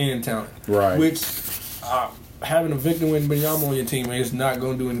top-end talent. Right. Which, having a Victor Wembanyama on your team is not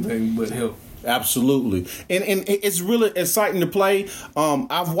going to do anything but help. Absolutely. And it's really exciting to play.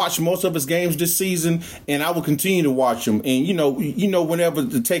 I've watched most of his games this season, and I will continue to watch them. And, whenever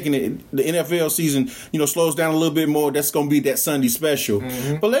the NFL season, slows down a little bit more, that's going to be that Sunday special.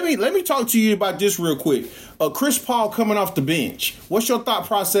 But let me talk to you about this real quick. Chris Paul coming off the bench. What's your thought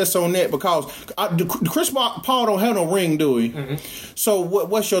process on that? Because Chris Paul don't have no ring, do he? So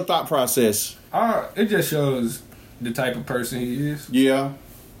what's your thought process? It just shows the type of person he is. Yeah.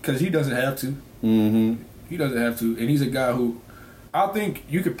 Because he doesn't have to. He doesn't have to. And he's a guy who, I think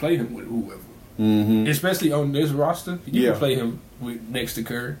you could play him with whoever. Especially on this roster. You can play him next to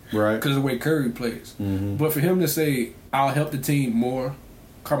Curry. Right. Because of the way Curry plays. But for him to say, I'll help the team more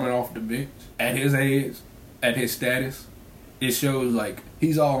coming off the bench, at his age, at his status, it shows like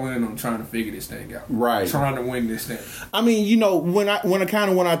he's all in on trying to figure this thing out. Right. Trying to win this thing. I mean, when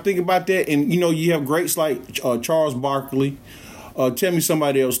I think about that, and you have greats like Charles Barkley. Tell me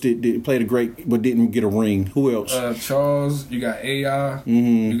somebody else that played a great but didn't get a ring. Who else? Charles. You got AI.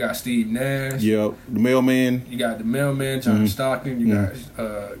 You got Steve Nash. Yep. The mailman. You got the mailman, John Stockton. You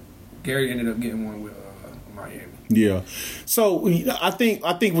got Gary ended up getting one with Miami. Yeah. So I think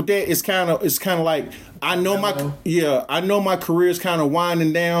with that it's kind of like I know my career is kind of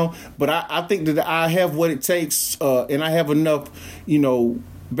winding down, but I think that I have what it takes and I have enough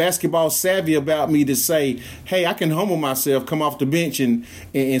basketball savvy about me to say, hey, I can humble myself, come off the bench and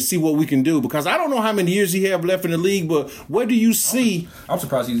see what we can do. Because I don't know how many years he have left in the league, but what do you see? I'm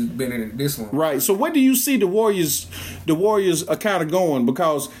surprised he's been in this one. Right. So what do you see the Warriors are kind of going?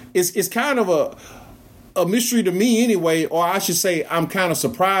 Because it's kind of a mystery to me anyway, or I should say I'm kind of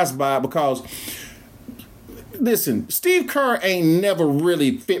surprised by it because listen, Steve Kerr ain't never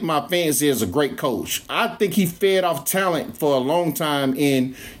really fit my fancy as a great coach. I think he fed off talent for a long time,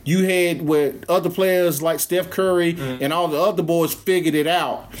 and you had with other players like Steph Curry and all the other boys figured it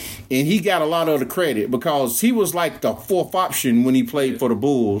out, and he got a lot of the credit because he was like the fourth option when he played for the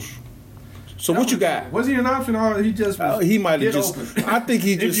Bulls. So what you got? Was he an option or he just was he might have just open. I think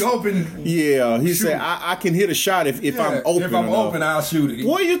he just if you open. Yeah, he said I can hit a shot if I'm open. If I'm open, I'll shoot it.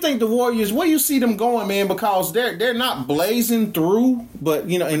 What do you think the Warriors? Where you see them going, man? Because they're not blazing through, but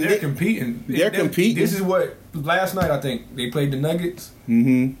you know, and they're competing. They're competing. This is what last night I think they played the Nuggets.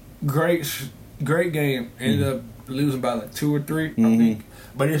 Mm-hmm. Great game. Ended up losing by like 2 or 3, I think.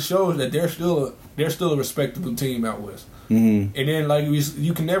 But it shows that they're still a respectable team out west. Mm-hmm. And then, like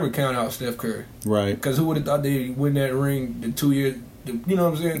you can never count out Steph Curry, right? Because who would have thought they'd win that ring the 2 years? You know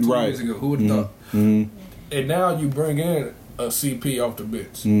what I'm saying? 2 years ago, who would have thought? Mm-hmm. And now you bring in a CP off the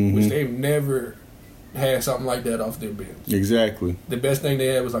bench, which they've never had something like that off their bench. Exactly. The best thing they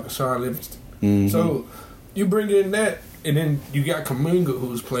had was like a Sean Livingston. Mm-hmm. So you bring in that, and then you got Kuminga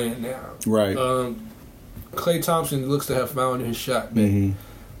who's playing now. Right. Klay Thompson looks to have found his shot back. Mm-hmm.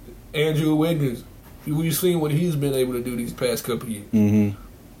 Andrew Wiggins. We've seen what he's been able to do these past couple of years. Mm-hmm.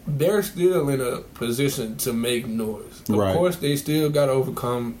 They're still in a position to make noise. Of course, they still got to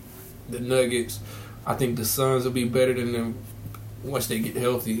overcome the Nuggets. I think the Suns will be better than them once they get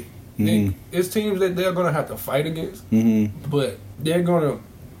healthy. Mm-hmm. It's teams that they're going to have to fight against, but they're going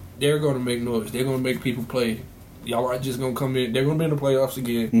to make noise. They're going to make people play. Y'all are just going to come in. They're going to be in the playoffs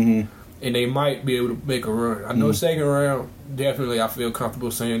again, and they might be able to make a run. I know second round, definitely I feel comfortable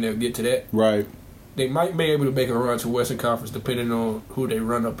saying they'll get to that. Right. They might be able to make a run to Western Conference depending on who they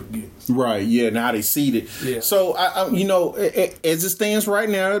run up against. Right, yeah, and how they seed it. Yeah. So, as it stands right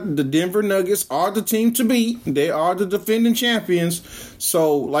now, the Denver Nuggets are the team to beat. They are the defending champions.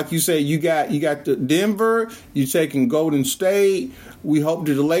 So, like you said, you got the Denver, you're taking Golden State. We hope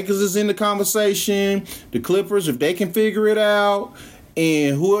that the Lakers is in the conversation. The Clippers, if they can figure it out.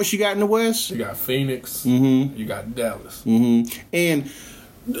 And who else you got in the West? You got Phoenix. Mm-hmm. You got Dallas. Mm-hmm. And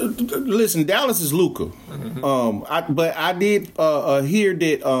listen, Dallas is Luka. Mm-hmm. But I did hear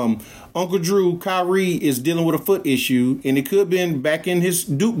that Uncle Drew, Kyrie, is dealing with a foot issue, and it could have been back in his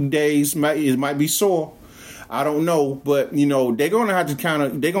Duke days. It might be sore. I don't know, but they're gonna have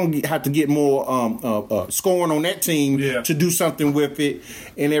to get more scoring on that team to do something with it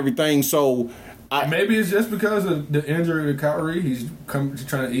and everything. So maybe it's just because of the injury to Kyrie. He's trying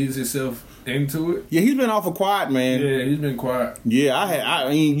to ease himself into it. Yeah, he's been awful quiet, man. Yeah, he's been quiet. Yeah, I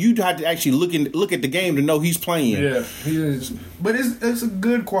mean, you'd have to actually look at the game to know he's playing. Yeah, he is. But it's a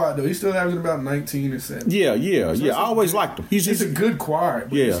good quiet though. He's still averaging about 19 or 7. Yeah. I always liked him. It's a good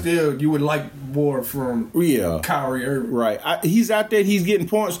quiet. But still, you would like more from Kyrie Irving. Right. He's out there. He's getting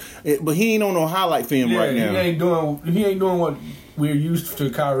points, but he ain't on no highlight film right now. He ain't doing what we're used to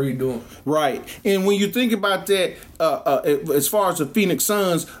Kyrie doing. Right. And when you think about that, as far as the Phoenix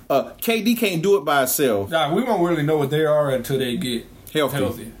Suns, KD can't do it by himself. Nah, we won't really know what they are until they get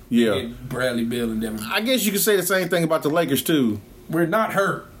healthy. Yeah. Get Bradley Beal and them. I guess you could say the same thing about the Lakers, too. We're not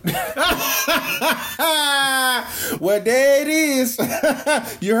hurt. Well, there it is.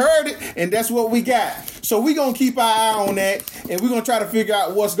 You heard it, and that's what we got. So we're going to keep our eye on that, and we're going to try to figure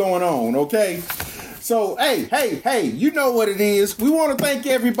out what's going on, okay? So, hey, you know what it is. We want to thank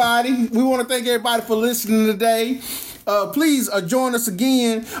everybody. We want to thank everybody for listening today. Please join us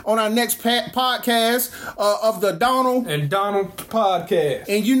again on our next podcast of the Donald and Donald podcast.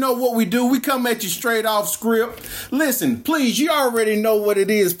 And you know what we do. We come at you straight off script. Listen, please, you already know what it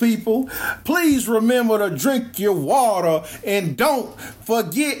is, people. Please remember to drink your water and don't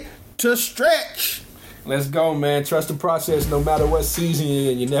forget to stretch. Let's go, man. Trust the process no matter what season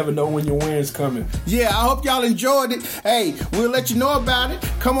you're in. You never know when your win's coming. Yeah, I hope y'all enjoyed it. Hey, we'll let you know about it.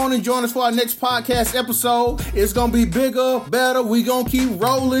 Come on and join us for our next podcast episode. It's going to be bigger, better. We're going to keep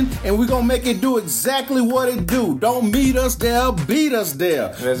rolling, and we're going to make it do exactly what it do. Don't meet us there, beat us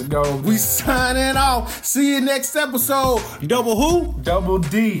there. Let's go, man. We signing off. See you next episode. Double who? Double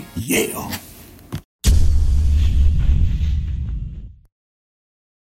D. Yeah.